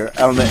here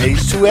on the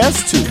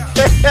H2S2.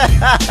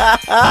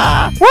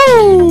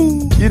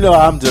 Woo! You know,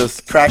 I'm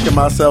just cracking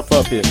myself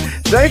up here.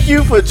 Thank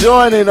you for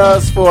joining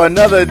us for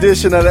another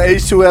edition of the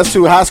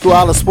H2S2 High School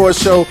Holla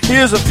Sports Show.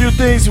 Here's a few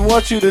things we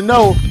want you to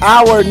know.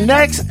 Our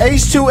next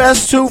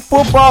H2S2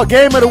 football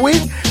game of the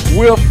week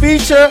will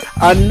feature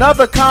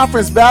another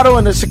conference battle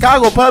in the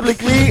Chicago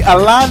Public League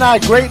Illini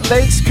Great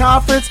Lakes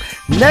Conference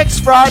next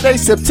Friday,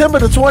 September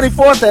the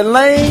 24th at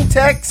Lane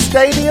Tech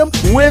Stadium,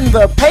 when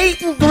the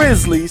Peyton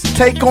Grizzlies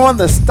take on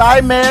the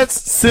Steinmetz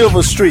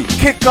Silver Street.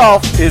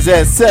 Kickoff is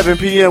at 7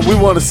 p.m. We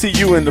want to see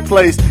you in the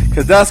place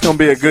because that's going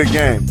to be a good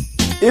game.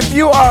 If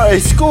you are a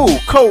school,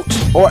 coach,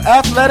 or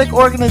athletic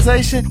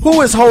organization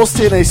who is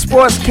hosting a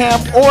sports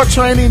camp or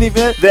training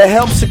event that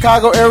helps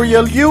Chicago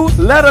area youth,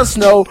 let us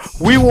know.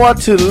 We want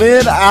to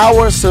lend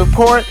our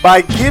support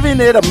by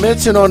giving it a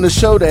mention on the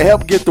show to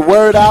help get the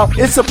word out.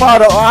 It's a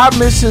part of our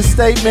mission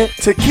statement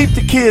to keep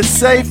the kids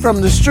safe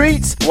from the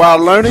streets while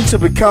learning to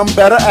become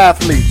better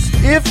athletes.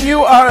 If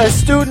you are a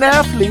student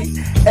athlete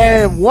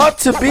and want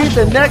to be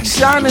the next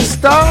shining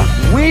star?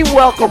 We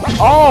welcome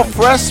all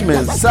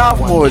freshmen,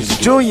 sophomores,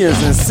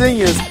 juniors, and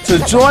seniors to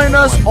join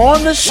us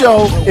on the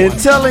show in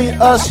telling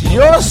us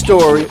your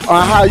story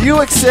on how you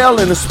excel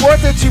in the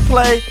sport that you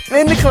play,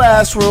 in the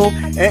classroom,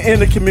 and in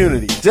the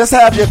community. Just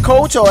have your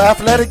coach or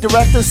athletic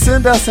director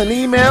send us an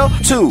email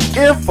to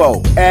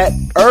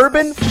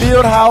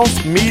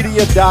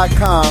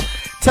info@urbanfieldhousemedia.com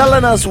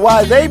telling us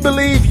why they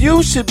believe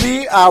you should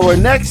be our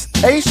next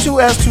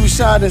H2S2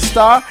 shining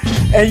star,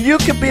 and you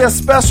can be a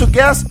special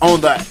guest on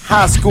the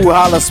High School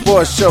Holla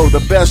Sports Show, the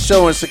best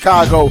show in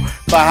Chicago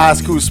for high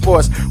school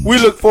sports. We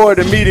look forward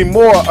to meeting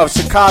more of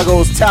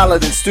Chicago's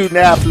talented student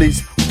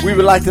athletes. We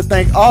would like to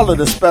thank all of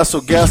the special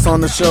guests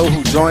on the show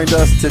who joined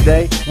us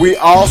today. We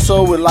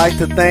also would like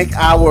to thank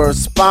our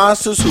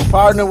sponsors who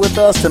partner with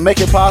us to make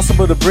it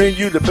possible to bring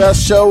you the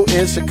best show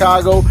in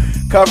Chicago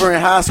covering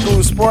high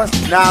school sports.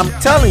 Now, I'm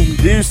telling you,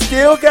 you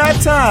still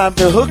got time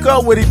to hook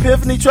up with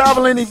Epiphany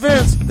Travel and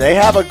Events. They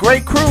have a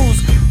great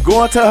cruise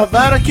going to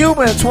Havana,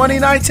 Cuba in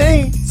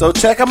 2019. So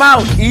check them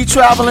out.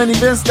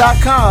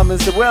 eTravelandEvents.com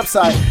is the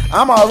website.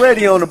 I'm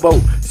already on the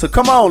boat. So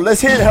come on,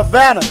 let's hit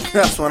Havana.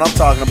 That's what I'm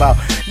talking about.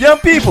 Young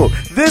people,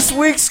 this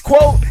week's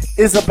quote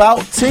is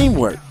about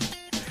teamwork.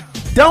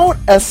 Don't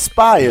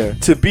aspire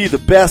to be the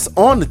best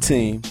on the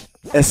team.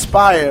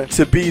 Aspire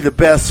to be the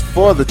best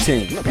for the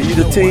team. Be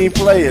the team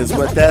player is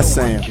what that's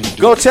saying.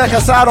 Go check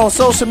us out on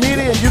social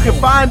media. You can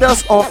find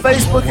us on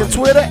Facebook and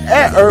Twitter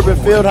at Urban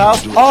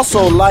Fieldhouse.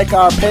 Also like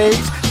our page,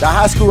 the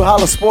High School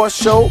Holla Sports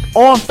Show,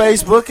 on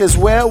Facebook as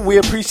well. We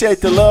appreciate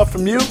the love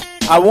from you.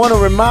 I want to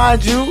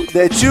remind you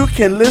that you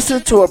can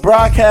listen to a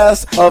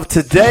broadcast of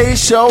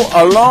today's show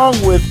along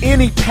with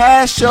any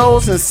past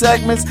shows and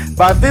segments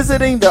by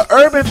visiting the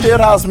Urban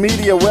Fieldhouse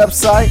Media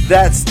website.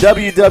 That's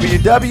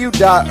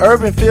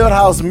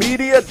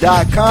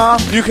www.urbanfieldhousemedia.com.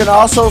 You can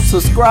also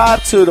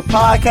subscribe to the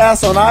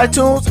podcast on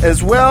iTunes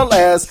as well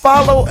as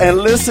follow and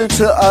listen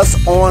to us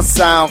on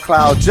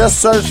SoundCloud. Just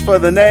search for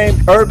the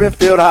name Urban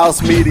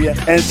Fieldhouse Media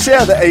and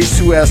share the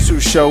H2S2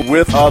 show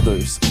with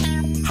others.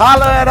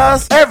 Holla at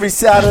us every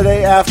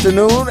Saturday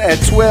afternoon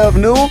at 12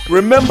 noon.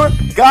 Remember,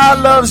 God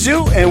loves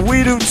you and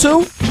we do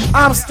too.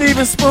 I'm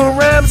Stephen Spoon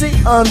Ramsey.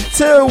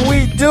 Until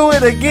we do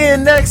it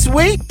again next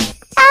week.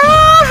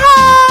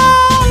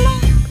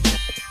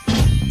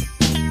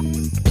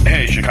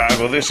 Hey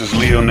Chicago, this is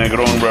Leo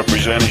Negron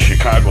representing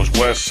Chicago's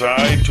West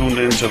Side. Tuned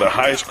into the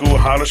High School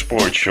Holla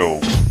Sports Show.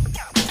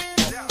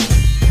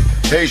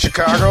 Hey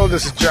Chicago,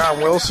 this is John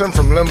Wilson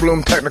from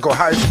Lindblom Technical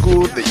High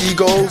School, the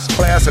Eagles,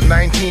 class of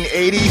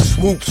 1980,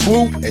 swoop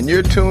swoop, and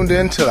you're tuned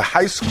in to the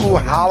High School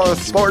Holla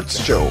Sports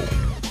Show.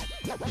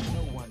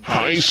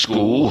 High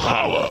School Holla.